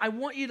step. I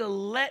want you to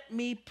let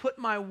me put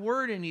my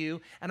word in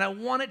you, and I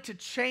want it to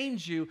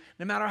change you.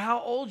 No matter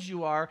how old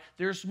you are,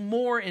 there's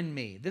more in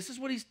me. This is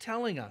what he's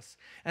telling us.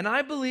 And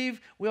I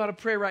believe we ought to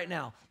pray right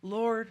now.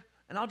 Lord,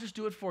 and I'll just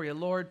do it for you.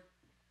 Lord,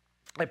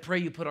 I pray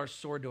you put our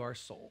sword to our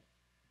soul.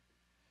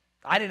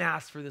 I didn't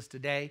ask for this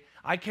today.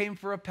 I came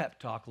for a pep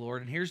talk,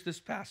 Lord, and here's this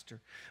pastor.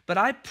 But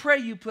I pray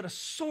you put a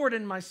sword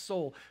in my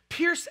soul.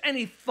 Pierce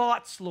any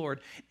thoughts,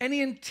 Lord,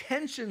 any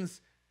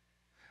intentions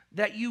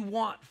that you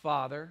want,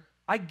 Father.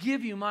 I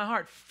give you my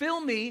heart.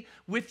 Fill me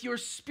with your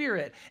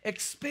Spirit.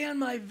 Expand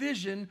my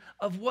vision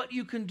of what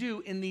you can do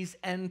in these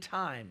end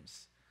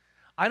times.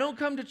 I don't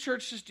come to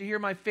church just to hear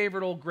my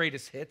favorite old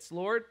greatest hits,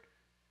 Lord,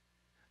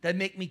 that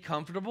make me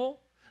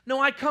comfortable.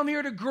 No, I come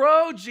here to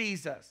grow,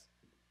 Jesus.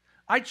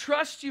 I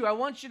trust you. I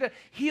want you to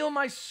heal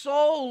my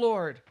soul,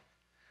 Lord.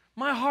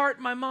 My heart,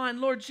 my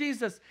mind, Lord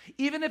Jesus.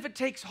 Even if it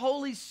takes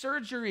holy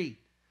surgery,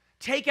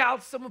 take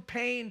out some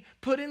pain,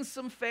 put in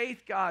some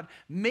faith, God.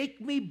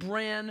 Make me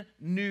brand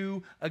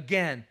new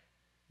again.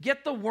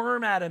 Get the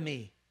worm out of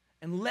me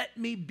and let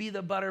me be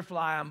the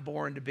butterfly I'm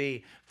born to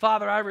be.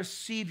 Father, I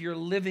receive your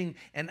living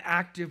and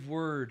active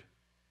word.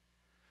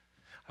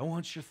 I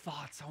want your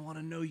thoughts. I want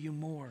to know you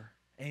more.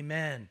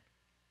 Amen.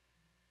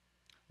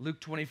 Luke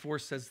 24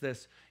 says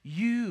this,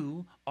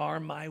 you are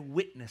my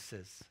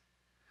witnesses,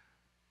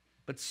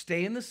 but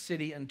stay in the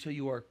city until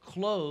you are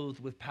clothed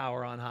with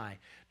power on high.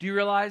 Do you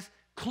realize?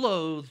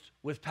 Clothed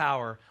with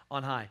power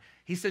on high.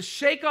 He says,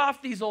 shake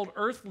off these old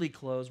earthly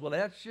clothes. Well,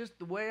 that's just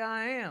the way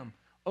I am.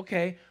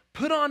 Okay,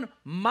 put on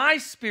my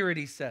spirit,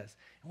 he says.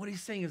 And what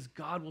he's saying is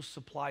God will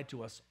supply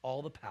to us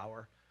all the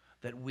power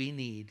that we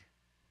need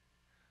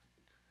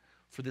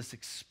for this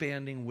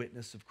expanding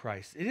witness of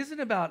Christ. It isn't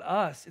about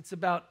us. It's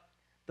about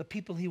the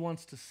people he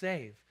wants to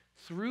save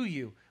through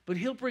you. But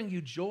he'll bring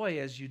you joy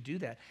as you do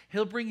that.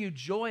 He'll bring you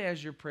joy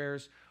as your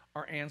prayers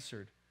are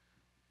answered.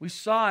 We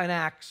saw in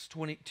Acts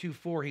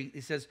 22:4,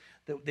 he says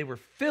that they were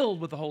filled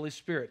with the Holy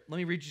Spirit. Let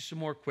me read you some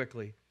more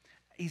quickly.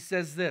 He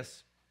says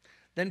this,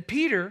 then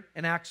Peter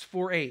in Acts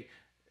 4:8,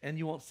 and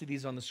you won't see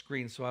these on the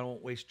screen, so I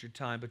won't waste your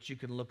time, but you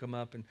can look them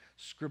up and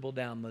scribble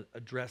down the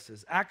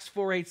addresses. Acts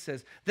 4:8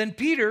 says, then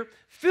Peter,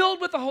 filled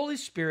with the Holy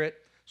Spirit,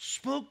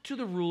 spoke to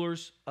the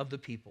rulers of the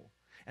people,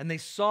 and they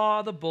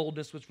saw the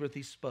boldness with which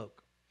he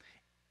spoke.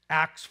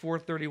 Acts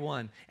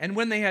 4:31, and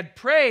when they had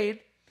prayed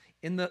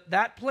in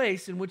that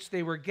place in which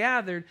they were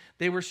gathered,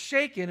 they were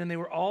shaken, and they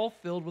were all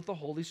filled with the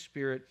Holy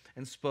Spirit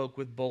and spoke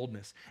with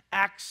boldness.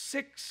 Acts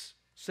 6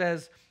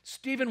 says,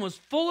 Stephen was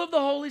full of the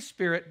Holy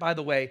Spirit. By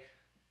the way,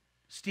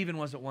 Stephen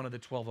wasn't one of the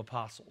 12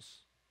 apostles,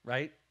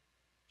 right?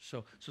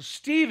 So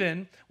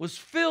Stephen was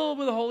filled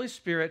with the Holy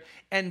Spirit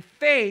and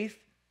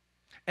faith,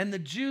 and the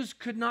Jews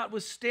could not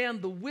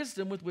withstand the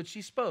wisdom with which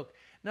he spoke.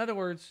 In other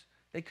words,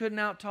 they couldn't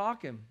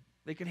out-talk him.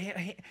 They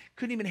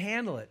couldn't even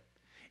handle it.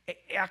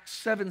 Acts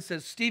 7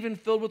 says, Stephen,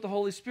 filled with the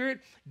Holy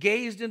Spirit,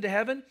 gazed into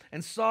heaven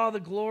and saw the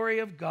glory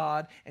of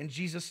God and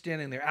Jesus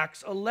standing there.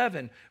 Acts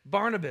 11,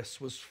 Barnabas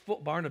was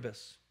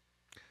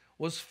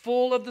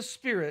full of the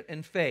Spirit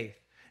and faith,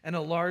 and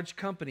a large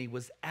company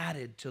was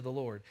added to the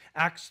Lord.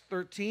 Acts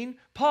 13,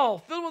 Paul,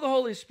 filled with the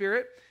Holy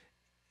Spirit.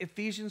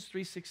 Ephesians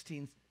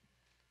 3:16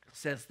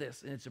 says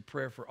this, and it's a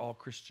prayer for all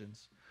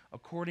Christians,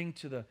 according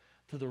to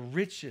the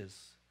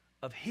riches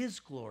of his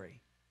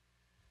glory,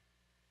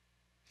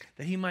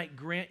 that he might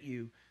grant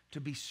you to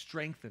be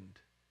strengthened.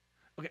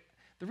 Okay,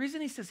 the reason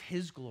he says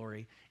his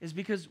glory is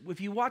because if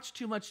you watch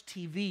too much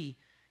TV,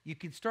 you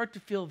can start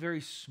to feel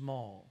very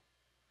small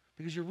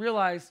because you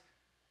realize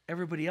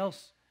everybody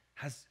else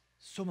has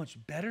so much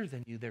better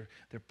than you. They're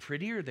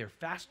prettier, they're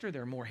faster,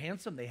 they're more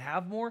handsome, they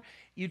have more.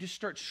 You just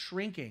start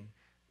shrinking.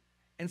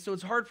 And so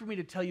it's hard for me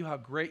to tell you how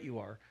great you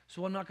are,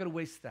 so I'm not going to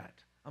waste that.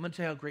 I'm going to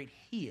tell you how great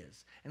he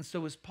is, and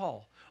so is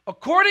Paul.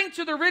 According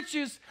to the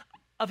riches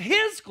of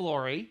his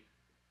glory,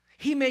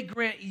 he may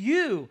grant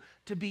you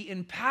to be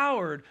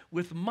empowered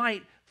with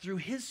might through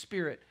his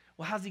Spirit.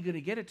 Well, how's he going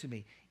to get it to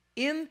me?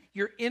 In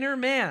your inner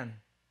man,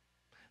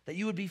 that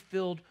you would be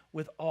filled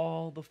with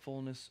all the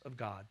fullness of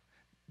God.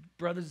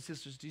 Brothers and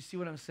sisters, do you see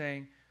what I'm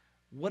saying?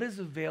 What is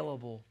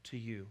available to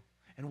you?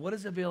 And what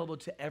is available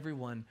to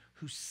everyone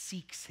who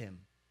seeks him?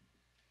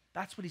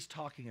 That's what he's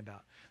talking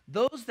about.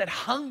 Those that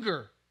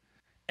hunger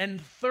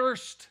and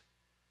thirst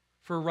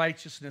for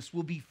righteousness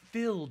will be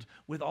filled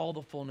with all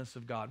the fullness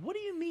of God. What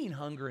do you mean,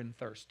 hunger and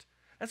thirst?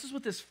 That's just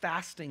what this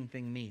fasting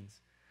thing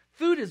means.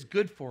 Food is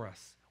good for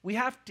us. We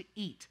have to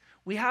eat.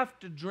 We have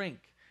to drink.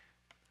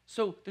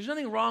 So there's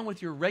nothing wrong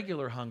with your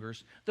regular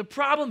hungers. The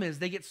problem is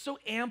they get so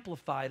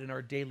amplified in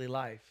our daily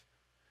life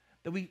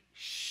that we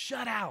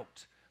shut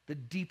out the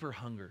deeper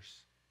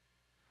hungers.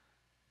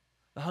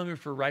 The hunger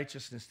for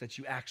righteousness that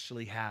you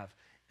actually have.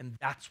 And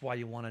that's why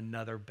you want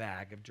another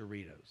bag of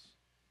Doritos.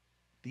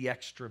 The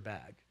extra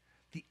bag.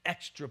 The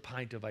extra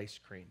pint of ice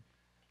cream,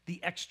 the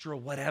extra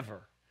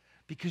whatever,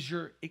 because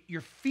you're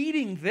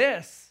feeding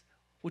this,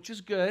 which is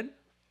good,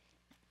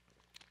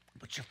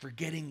 but you're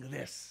forgetting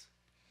this.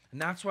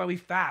 And that's why we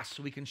fast,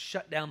 so we can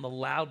shut down the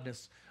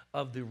loudness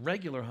of the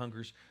regular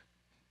hungers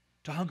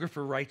to hunger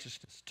for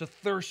righteousness, to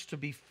thirst to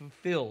be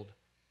fulfilled.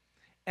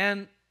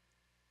 And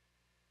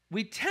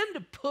we tend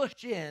to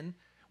push in,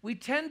 we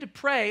tend to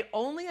pray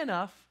only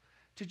enough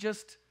to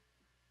just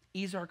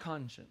ease our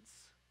conscience,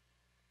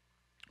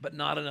 but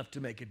not enough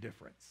to make a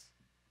difference.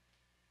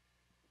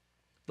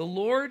 The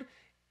Lord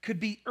could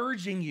be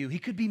urging you. He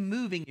could be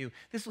moving you.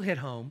 This will hit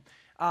home.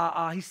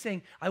 He's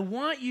saying, I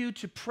want you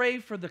to pray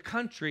for the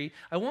country.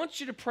 I want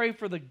you to pray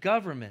for the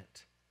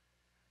government.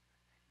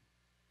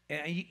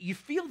 And you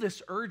feel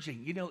this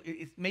urging. You know,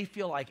 it may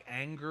feel like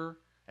anger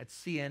at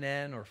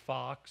CNN or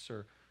Fox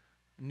or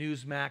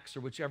Newsmax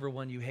or whichever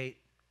one you hate.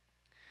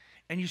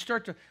 And you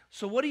start to,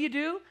 so what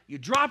do? You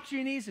drop to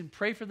your knees and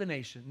pray for the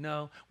nation.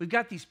 No, we've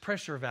got these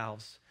pressure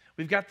valves.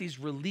 We've got these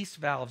release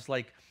valves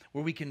like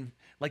where we can,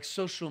 like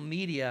social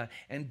media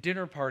and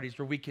dinner parties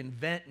where we can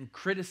vent and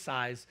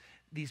criticize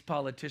these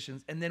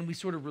politicians. And then we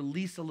sort of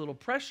release a little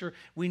pressure.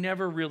 We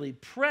never really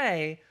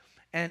pray.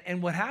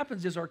 And what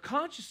happens is our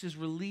conscience is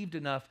relieved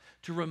enough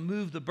to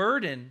remove the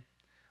burden,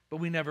 but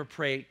we never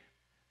pray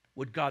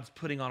what God's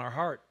putting on our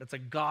heart. That's a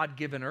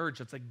God-given urge.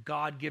 That's a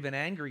God-given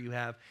anger you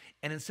have.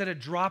 And instead of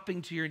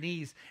dropping to your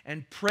knees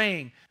and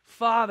praying,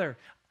 Father,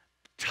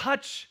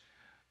 touch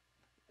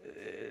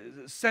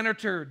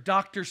Senator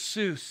Dr.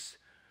 Seuss,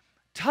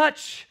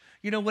 touch,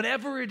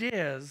 whatever it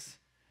is,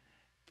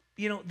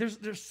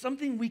 there's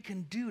something we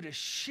can do to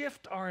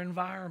shift our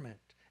environment.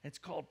 It's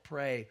called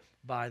pray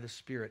by the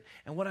Spirit.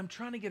 And what I'm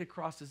trying to get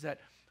across is that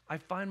I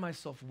find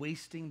myself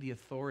wasting the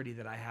authority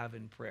that I have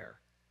in prayer.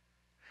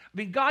 I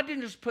mean, God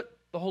didn't just put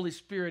the Holy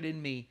Spirit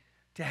in me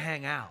to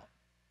hang out.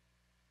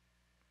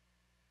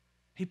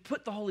 He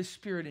put the Holy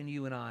Spirit in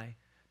you and I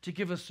to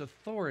give us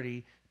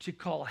authority to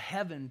call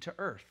heaven to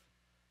earth.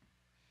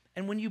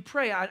 And when you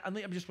pray, I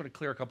just want to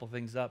clear a couple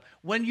things up.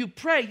 When you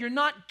pray, you're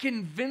not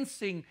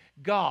convincing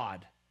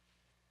God.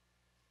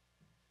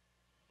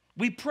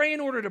 We pray in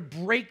order to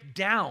break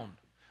down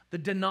the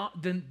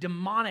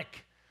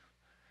demonic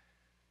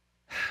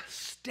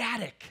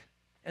static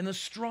and the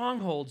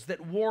strongholds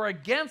that war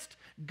against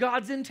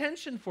God's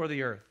intention for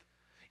the earth.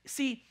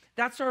 See,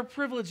 that's our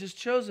privilege as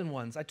chosen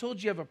ones. I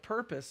told you have a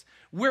purpose.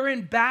 We're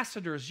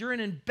ambassadors. You're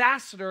an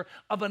ambassador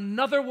of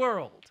another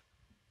world.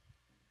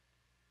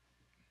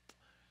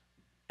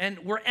 And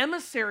we're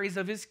emissaries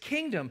of his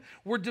kingdom.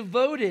 We're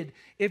devoted,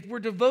 if we're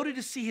devoted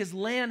to see his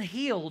land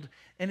healed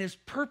and his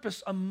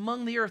purpose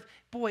among the earth,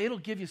 boy, it'll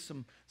give you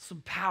some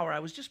power. I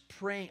was just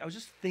praying, I was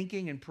just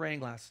thinking and praying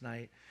last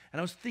night, and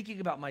I was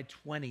thinking about my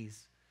 20s,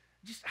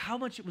 just how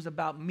much it was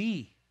about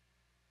me.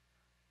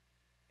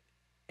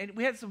 And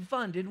we had some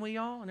fun, didn't we,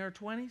 y'all, in our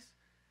 20s?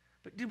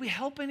 But did we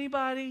help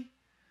anybody?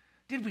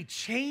 Did we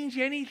change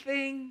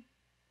anything?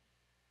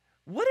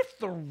 What if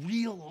the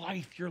real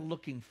life you're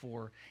looking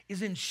for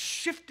is in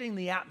shifting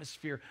the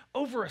atmosphere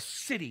over a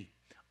city,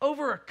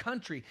 over a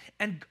country,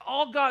 and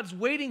all God's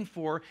waiting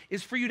for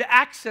is for you to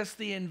access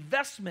the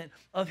investment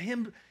of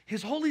him,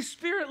 his Holy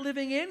Spirit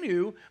living in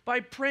you by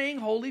praying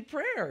holy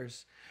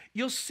prayers?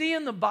 You'll see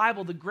in the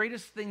Bible the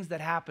greatest things that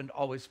happened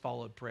always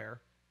followed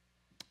prayer.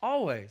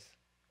 Always.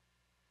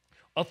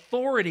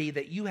 Authority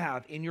that you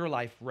have in your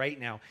life right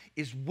now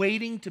is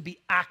waiting to be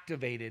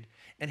activated.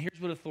 And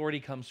here's what authority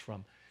comes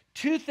from.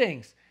 Two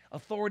things.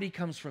 Authority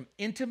comes from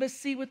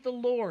intimacy with the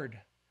Lord,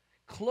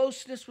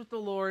 closeness with the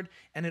Lord,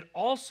 and it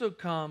also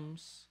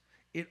comes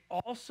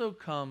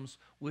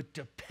with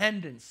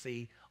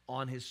dependency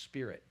on his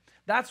Spirit.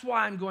 That's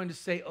why I'm going to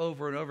say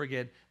over and over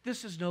again,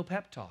 this is no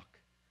pep talk.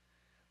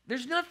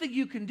 There's nothing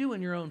you can do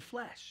in your own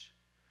flesh,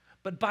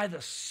 but by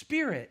the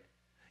Spirit,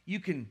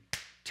 you can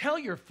tell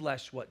your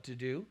flesh what to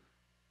do,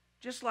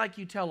 just like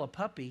you tell a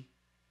puppy,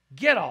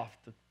 get off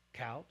the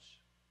couch.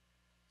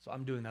 So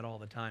I'm doing that all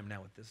the time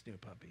now with this new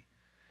puppy.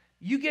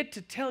 You get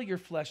to tell your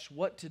flesh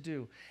what to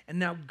do. And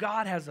now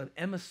God has an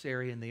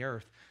emissary in the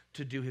earth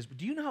to do his.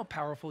 Do you know how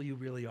powerful you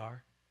really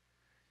are?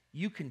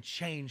 You can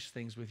change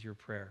things with your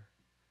prayer.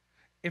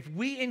 If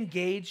we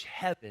engage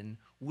heaven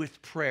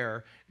with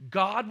prayer,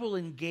 God will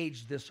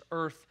engage this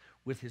earth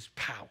with his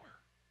power.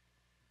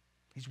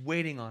 He's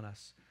waiting on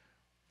us.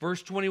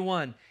 Verse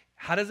 21,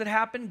 how does it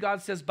happen?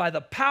 God says, by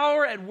the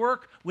power at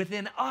work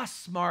within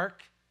us,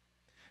 Mark,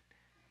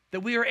 that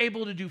we are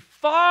able to do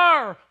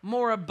far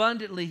more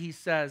abundantly, he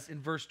says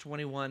in verse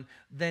 21,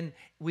 than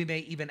we may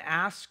even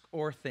ask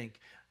or think.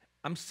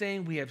 I'm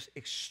saying we have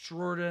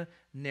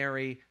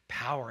extraordinary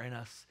power in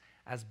us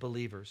as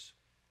believers.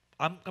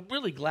 I'm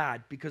really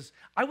glad because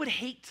I would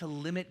hate to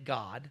limit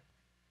God,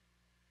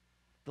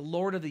 the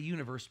Lord of the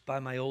universe, by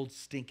my old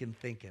stinking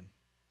thinking.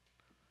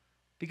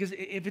 Because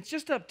if it's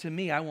just up to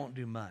me, I won't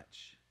do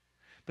much.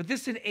 But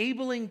this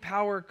enabling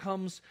power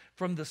comes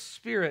from the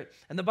Spirit.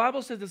 And the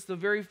Bible says it's the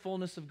very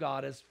fullness of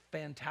God, as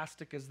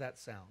fantastic as that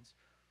sounds.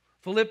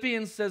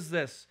 Philippians says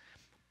this,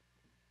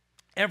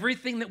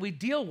 everything that we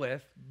deal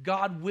with,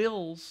 God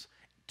wills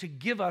to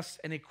give us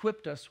and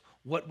equip us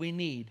what we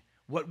need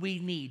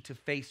to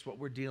face what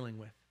we're dealing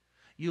with.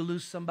 You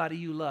lose somebody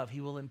you love,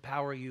 he will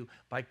empower you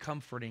by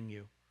comforting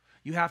you.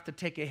 You have to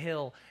take a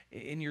hill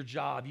in your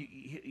job,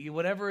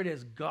 whatever it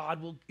is,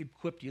 God will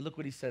equip you. Look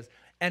what he says.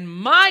 And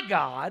my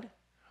God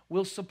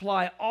will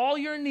supply all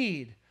your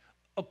need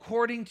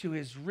according to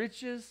his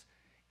riches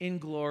in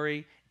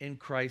glory in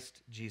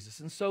Christ Jesus.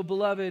 And so,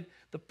 beloved,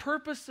 the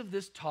purpose of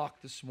this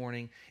talk this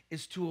morning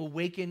is to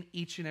awaken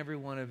each and every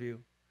one of you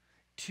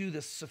to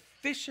the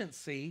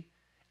sufficiency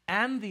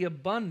and the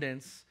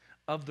abundance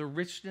of the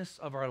richness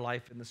of our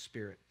life in the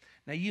Spirit.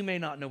 Now, you may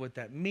not know what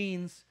that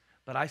means,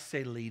 but I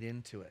say lead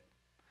into it.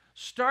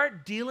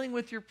 Start dealing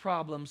with your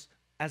problems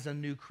as a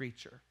new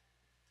creature.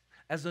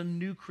 As a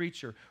new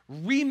creature,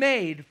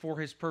 remade for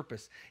his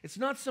purpose. It's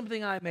not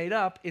something I made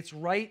up, it's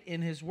right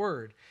in his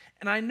word.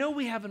 And I know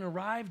we haven't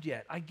arrived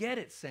yet. I get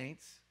it,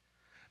 saints.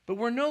 But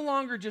we're no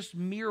longer just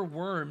mere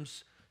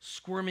worms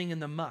squirming in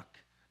the muck.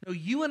 No,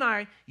 you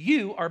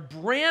are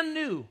brand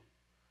new.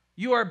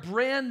 You are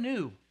brand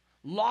new,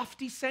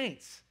 lofty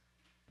saints,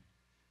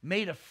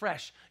 made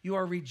afresh. You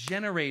are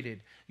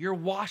regenerated. You're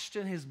washed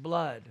in his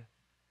blood.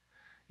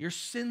 Your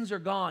sins are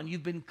gone.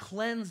 You've been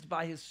cleansed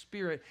by his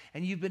Spirit,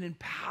 and you've been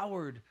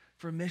empowered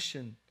for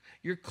mission.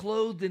 You're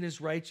clothed in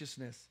his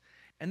righteousness.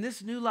 And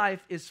this new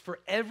life is for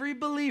every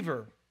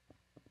believer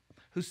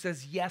who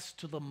says yes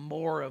to the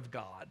more of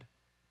God.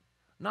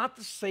 Not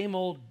the same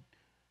old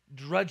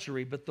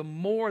drudgery, but the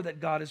more that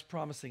God is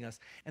promising us.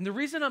 And the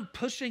reason I'm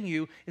pushing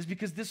you is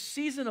because this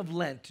season of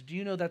Lent, do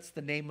you know that's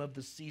the name of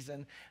the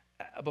season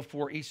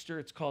before Easter?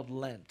 It's called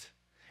Lent.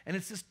 And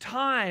it's this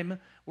time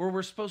where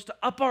we're supposed to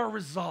up our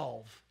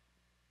resolve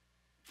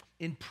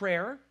in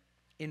prayer,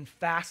 in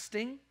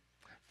fasting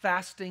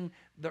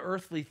the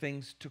earthly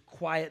things to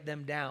quiet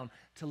them down,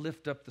 to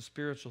lift up the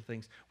spiritual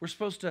things. We're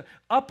supposed to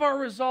up our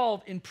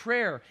resolve in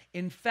prayer,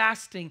 in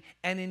fasting,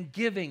 and in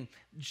giving,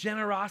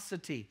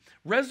 generosity.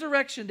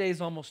 Resurrection Day is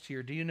almost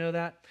here. Do you know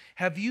that?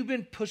 Have you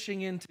been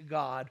pushing into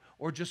God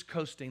or just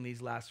coasting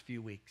these last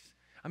few weeks?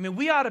 I mean,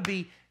 we ought to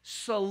be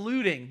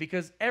saluting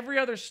because every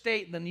other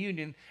state in the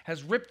union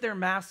has ripped their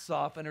masks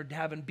off and are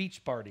having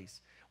beach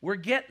parties. We're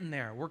getting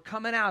there. We're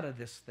coming out of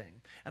this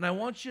thing. And I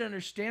want you to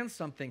understand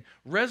something.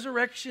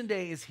 Resurrection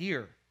Day is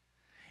here.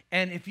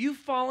 And if you've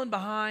fallen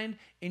behind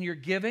in your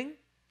giving,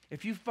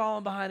 if you've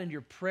fallen behind in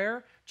your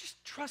prayer,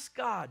 just trust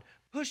God.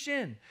 Push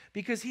in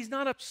because he's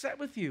not upset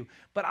with you.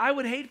 But I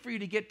would hate for you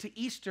to get to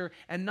Easter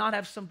and not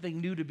have something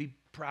new to be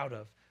proud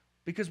of.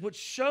 Because what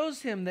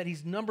shows him that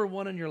he's number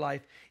one in your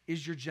life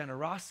is your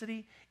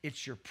generosity,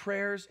 it's your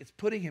prayers, it's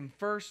putting him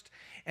first.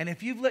 And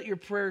if you've let your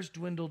prayers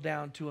dwindle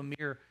down to a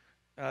mere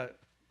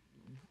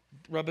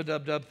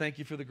rub-a-dub-dub, thank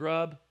you for the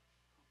grub,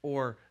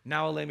 or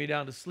now I'll lay me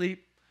down to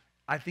sleep,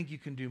 I think you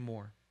can do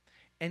more.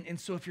 And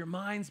so if your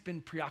mind's been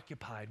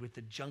preoccupied with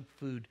the junk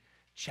food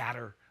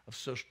chatter of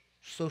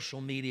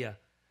social media,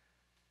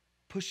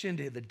 push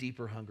into the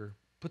deeper hunger.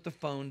 Put the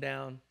phone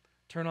down,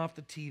 turn off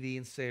the TV,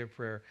 and say a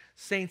prayer.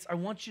 Saints, I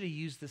want you to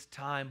use this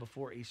time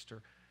before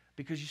Easter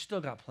because you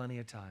still got plenty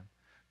of time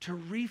to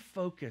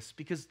refocus,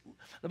 because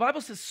the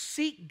Bible says,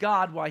 seek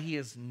God while he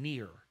is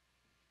near.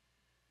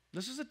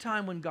 This is a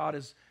time when God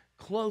is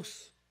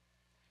close.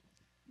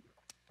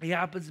 He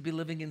happens to be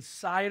living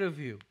inside of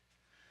you.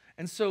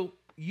 And so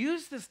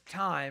use this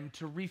time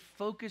to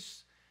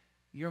refocus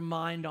your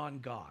mind on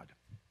God.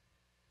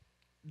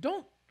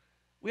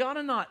 We ought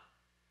to not,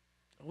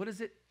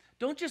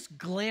 don't just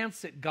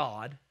glance at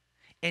God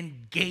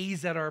and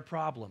gaze at our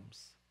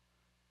problems.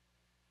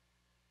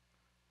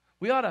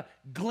 We ought to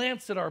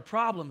glance at our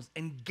problems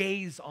and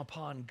gaze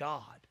upon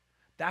God.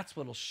 That's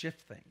what will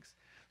shift things.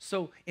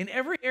 So in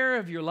every area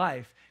of your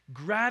life,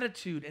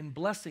 gratitude and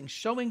blessing,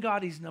 showing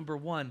God he's number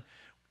one,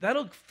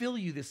 that'll fill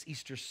you this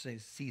Easter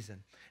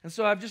season. And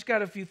so I've just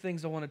got a few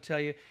things I want to tell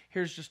you.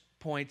 Here's just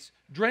points.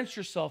 Drench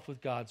yourself with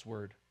God's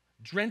word.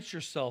 Drench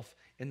yourself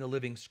in the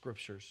living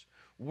scriptures.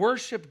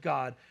 Worship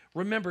God.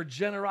 Remember,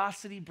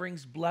 generosity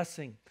brings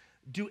blessing.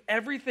 Do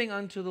everything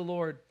unto the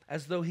Lord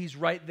as though he's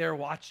right there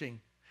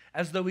watching,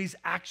 as though he's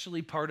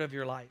actually part of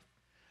your life.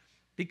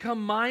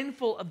 Become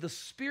mindful of the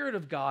Spirit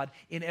of God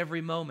in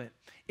every moment.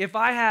 If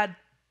I had,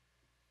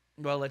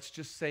 well, let's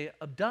just say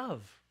a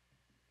dove.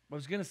 I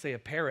was going to say a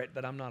parrot,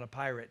 but I'm not a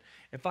pirate.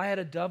 If I had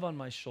a dove on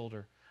my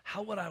shoulder,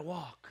 how would I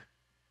walk?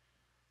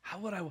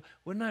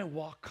 Wouldn't I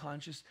walk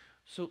conscious?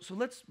 So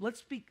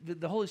let's be,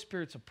 the Holy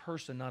Spirit's a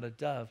person, not a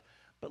dove,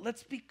 but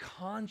let's be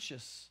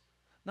conscious,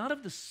 not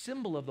of the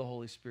symbol of the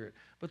Holy Spirit,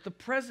 but the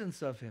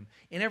presence of him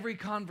in every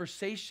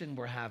conversation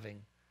we're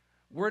having.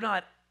 We're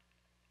not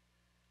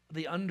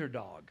the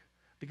underdog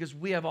because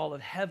we have all of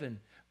heaven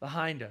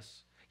behind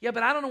us. Yeah,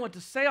 but I don't know what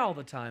to say all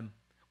the time.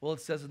 Well, it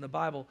says in the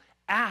Bible,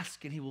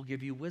 ask and he will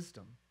give you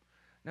wisdom.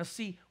 Now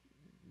see,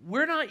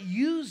 we're not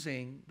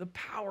using the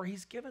power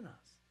he's given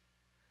us.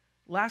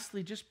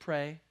 Lastly, just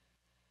pray.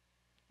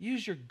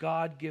 Use your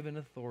God-given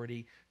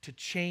authority to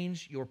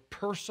change your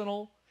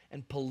personal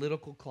and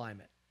political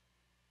climate.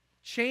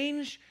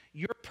 Change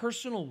your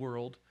personal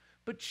world,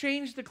 but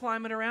change the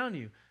climate around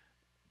you.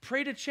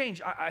 Pray to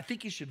change. I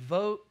think you should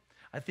vote.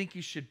 I think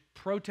you should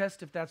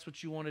protest if that's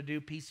what you want to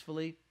do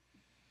peacefully.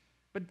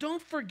 But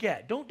don't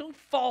forget, don't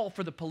fall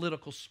for the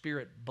political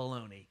spirit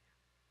baloney.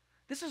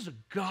 This is a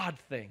God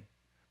thing.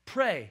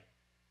 Pray.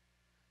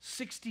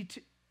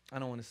 62, I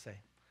don't want to say.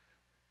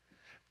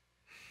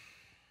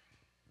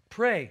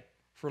 Pray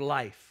for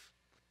life.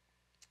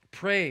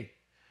 Pray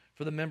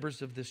for the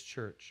members of this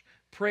church.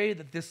 Pray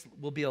that this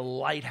will be a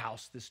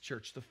lighthouse, this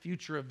church. The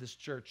future of this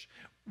church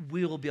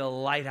will be a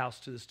lighthouse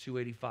to this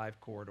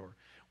 285 corridor.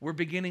 We're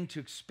beginning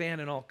to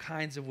expand in all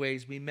kinds of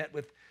ways. We met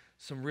with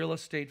some real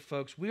estate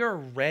folks. We are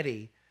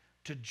ready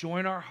to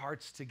join our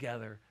hearts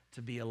together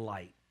to be a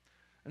light.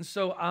 And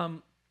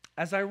so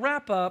as I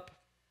wrap up,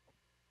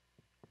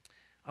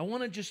 I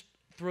want to just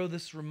throw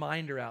this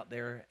reminder out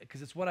there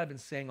because it's what I've been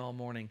saying all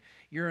morning.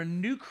 You're a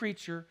new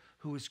creature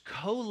who is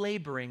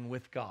co-laboring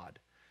with God.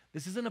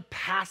 This isn't a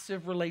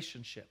passive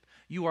relationship.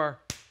 You are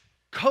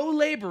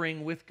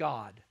co-laboring with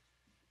God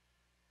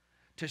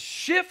to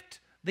shift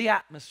the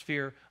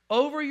atmosphere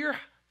over your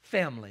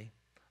family,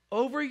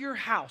 over your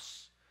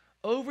house,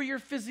 over your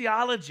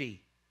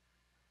physiology.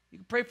 You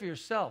can pray for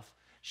yourself.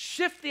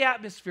 Shift the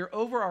atmosphere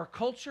over our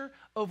culture,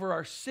 over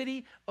our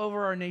city,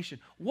 over our nation.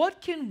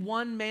 What can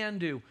one man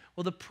do?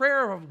 Well, the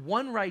prayer of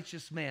one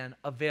righteous man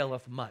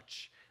availeth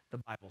much. the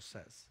Bible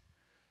says.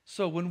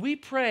 So when we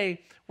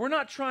pray, we're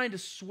not trying to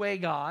sway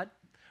God.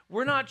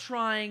 We're not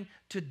trying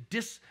to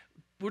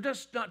we're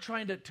just not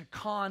trying to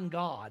con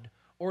God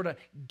or to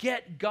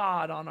get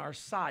God on our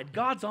side.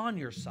 God's on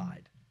your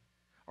side.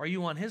 Are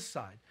you on his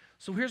side?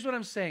 So here's what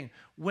I'm saying.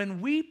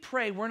 When we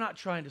pray, we're not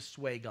trying to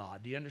sway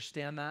God. Do you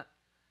understand that?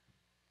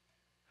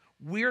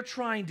 We're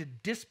trying to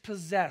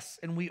dispossess,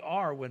 and we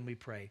are when we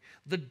pray,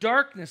 the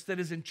darkness that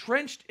is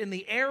entrenched in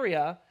the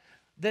area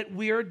that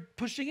we are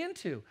pushing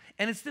into.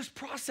 And it's this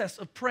process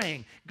of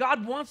praying.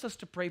 God wants us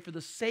to pray for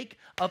the sake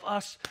of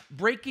us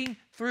breaking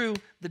through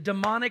the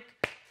demonic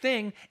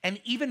thing and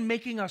even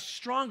making us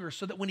stronger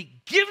so that when he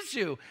gives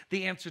you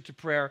the answer to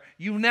prayer,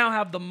 you now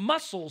have the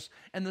muscles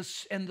and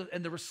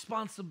the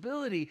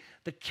responsibility,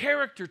 the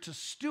character to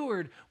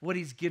steward what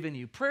he's given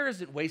you. Prayer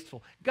isn't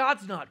wasteful.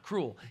 God's not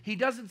cruel. He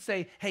doesn't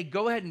say, hey,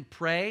 go ahead and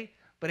pray,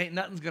 but ain't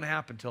nothing's going to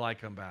happen till I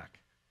come back.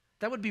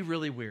 That would be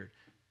really weird,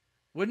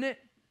 wouldn't it?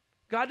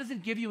 God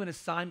doesn't give you an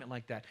assignment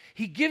like that.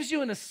 He gives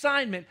you an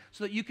assignment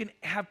so that you can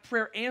have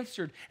prayer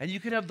answered and you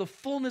can have the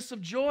fullness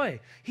of joy.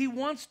 He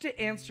wants to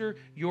answer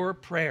your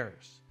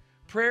prayers.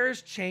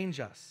 Prayers change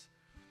us.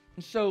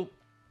 And so,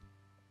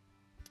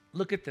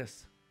 look at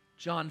this.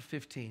 John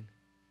 15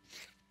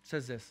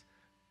 says this.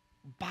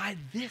 By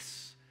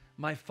this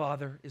my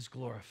Father is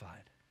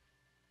glorified,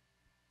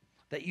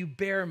 that you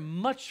bear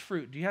much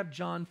fruit. Do you have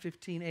John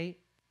 15:8?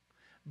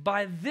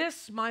 By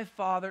this my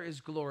Father is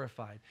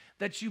glorified,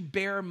 that you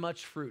bear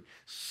much fruit.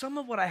 Some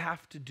of what I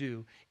have to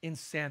do in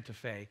Santa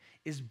Fe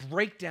is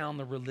break down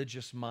the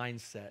religious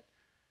mindset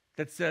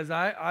that says,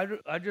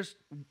 I just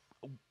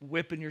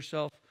whipping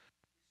yourself.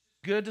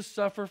 Good to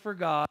suffer for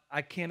God.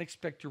 I can't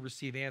expect to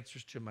receive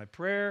answers to my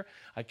prayer.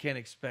 I can't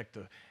expect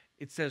to.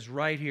 It says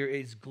right here,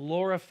 it is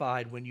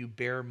glorified when you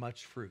bear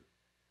much fruit.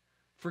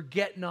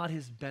 Forget not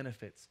his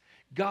benefits.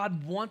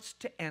 God wants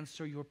to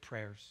answer your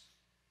prayers.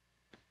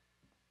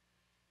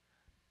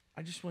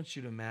 I just want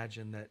you to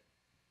imagine that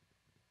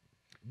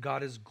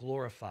God is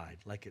glorified,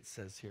 like it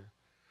says here,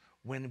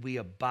 when we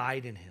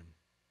abide in him.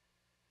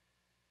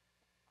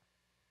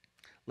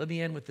 Let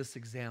me end with this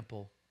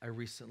example I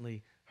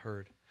recently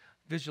heard.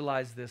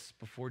 Visualize this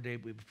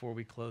before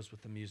we close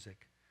with the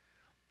music.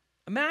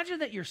 Imagine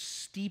that you're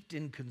steeped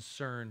in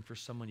concern for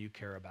someone you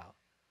care about,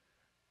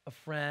 a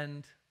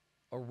friend,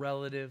 a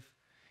relative,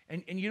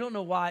 and you don't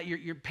know why.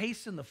 You're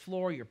pacing the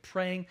floor, you're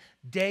praying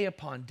day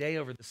upon day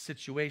over the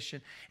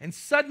situation, and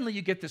suddenly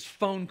you get this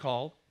phone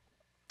call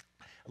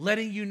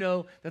letting you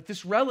know that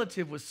this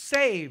relative was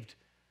saved,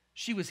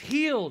 she was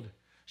healed,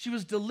 she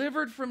was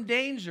delivered from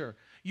danger.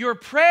 Your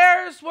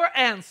prayers were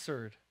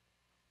answered.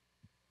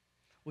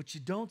 What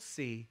you don't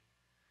see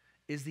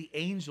is the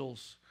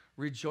angels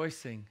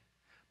rejoicing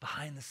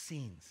behind the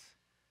scenes.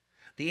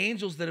 The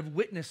angels that have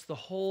witnessed the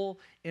whole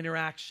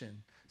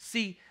interaction.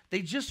 See,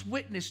 they just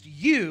witnessed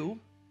you,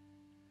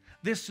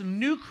 this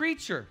new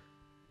creature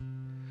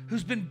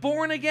who's been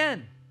born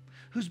again,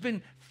 who's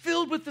been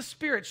filled with the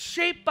Spirit,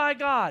 shaped by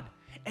God,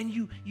 and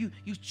you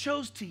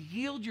chose to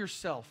yield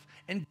yourself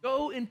and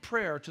go in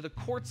prayer to the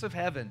courts of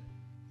heaven.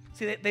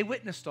 See, they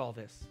witnessed all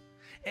this.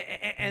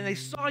 And they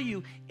saw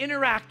you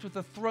interact with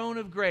the throne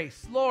of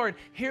grace. Lord,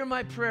 hear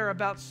my prayer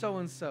about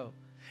so-and-so.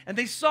 And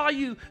they saw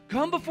you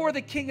come before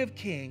the King of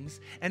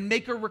Kings and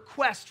make a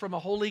request from a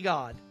holy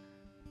God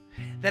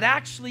that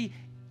actually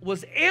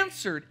was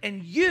answered.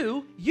 And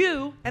you,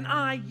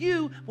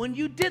 when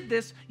you did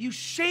this, you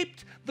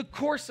shaped the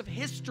course of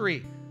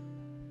history.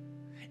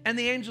 And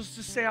the angels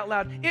just say out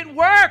loud, it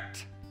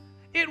worked.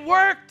 It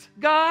worked,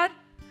 God.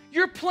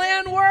 Your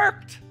plan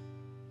worked.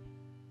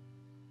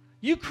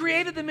 You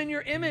created them in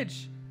your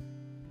image.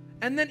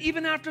 And then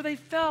even after they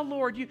fell,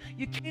 Lord, you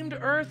came to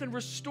earth and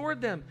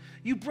restored them.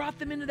 You brought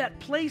them into that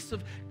place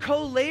of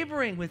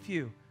co-laboring with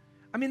you.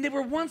 I mean, they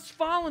were once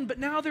fallen, but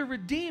now they're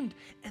redeemed.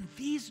 And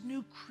these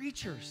new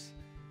creatures,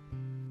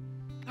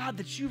 God,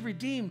 that you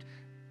redeemed,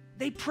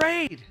 they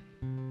prayed.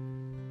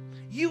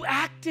 You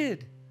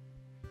acted.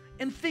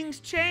 And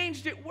things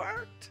changed. It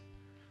worked.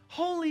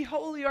 Holy,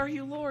 holy are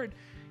you, Lord.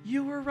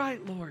 You were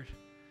right, Lord.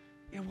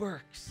 It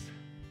works.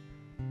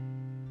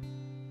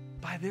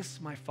 By this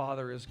my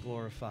Father is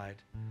glorified,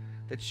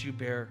 that you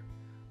bear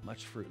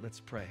much fruit. Let's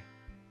pray.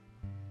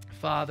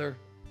 Father,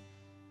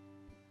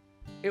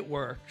 it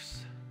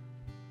works.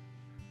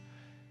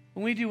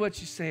 When we do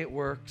what you say, it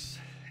works.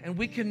 And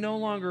we can no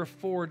longer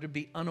afford to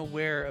be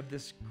unaware of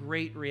this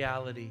great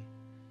reality.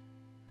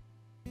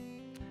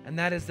 And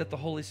that is that the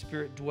Holy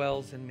Spirit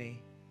dwells in me.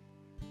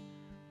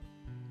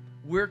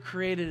 We're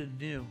created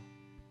anew.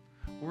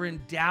 We're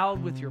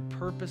endowed with your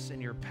purpose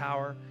and your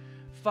power.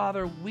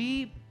 Father,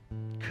 we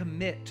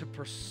commit to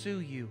pursue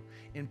you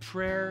in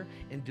prayer,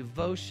 in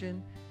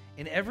devotion,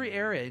 in every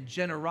area, in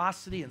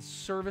generosity and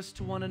service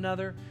to one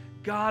another.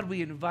 God,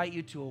 we invite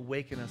you to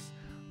awaken us.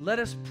 Let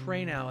us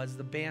pray now as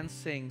the band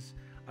sings.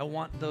 I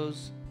want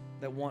those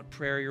that want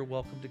prayer, you're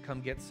welcome to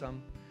come get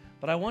some.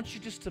 But I want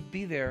you just to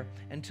be there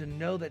and to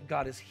know that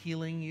God is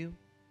healing you.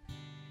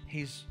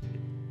 He's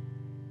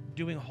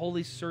doing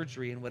holy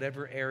surgery in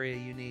whatever area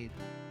you need.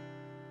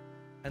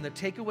 And the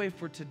takeaway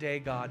for today,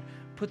 God,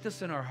 put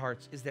this in our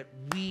hearts, is that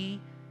we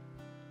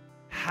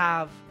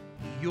have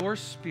your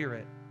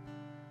Spirit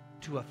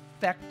to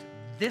affect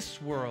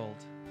this world.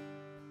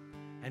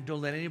 And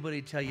don't let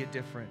anybody tell you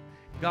different.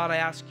 God, I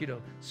ask you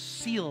to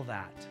seal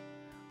that.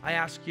 I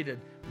ask you to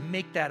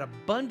make that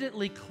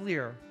abundantly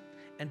clear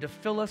and to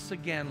fill us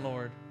again,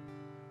 Lord.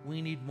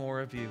 We need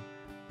more of you.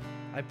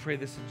 I pray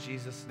this in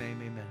Jesus'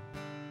 name, amen.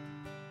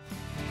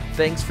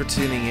 Thanks for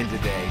tuning in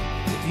today.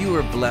 If you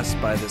were blessed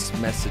by this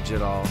message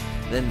at all,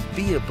 then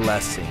be a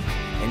blessing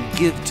and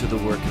give to the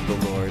work of the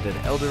Lord at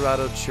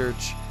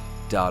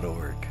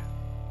eldoradochurch.org.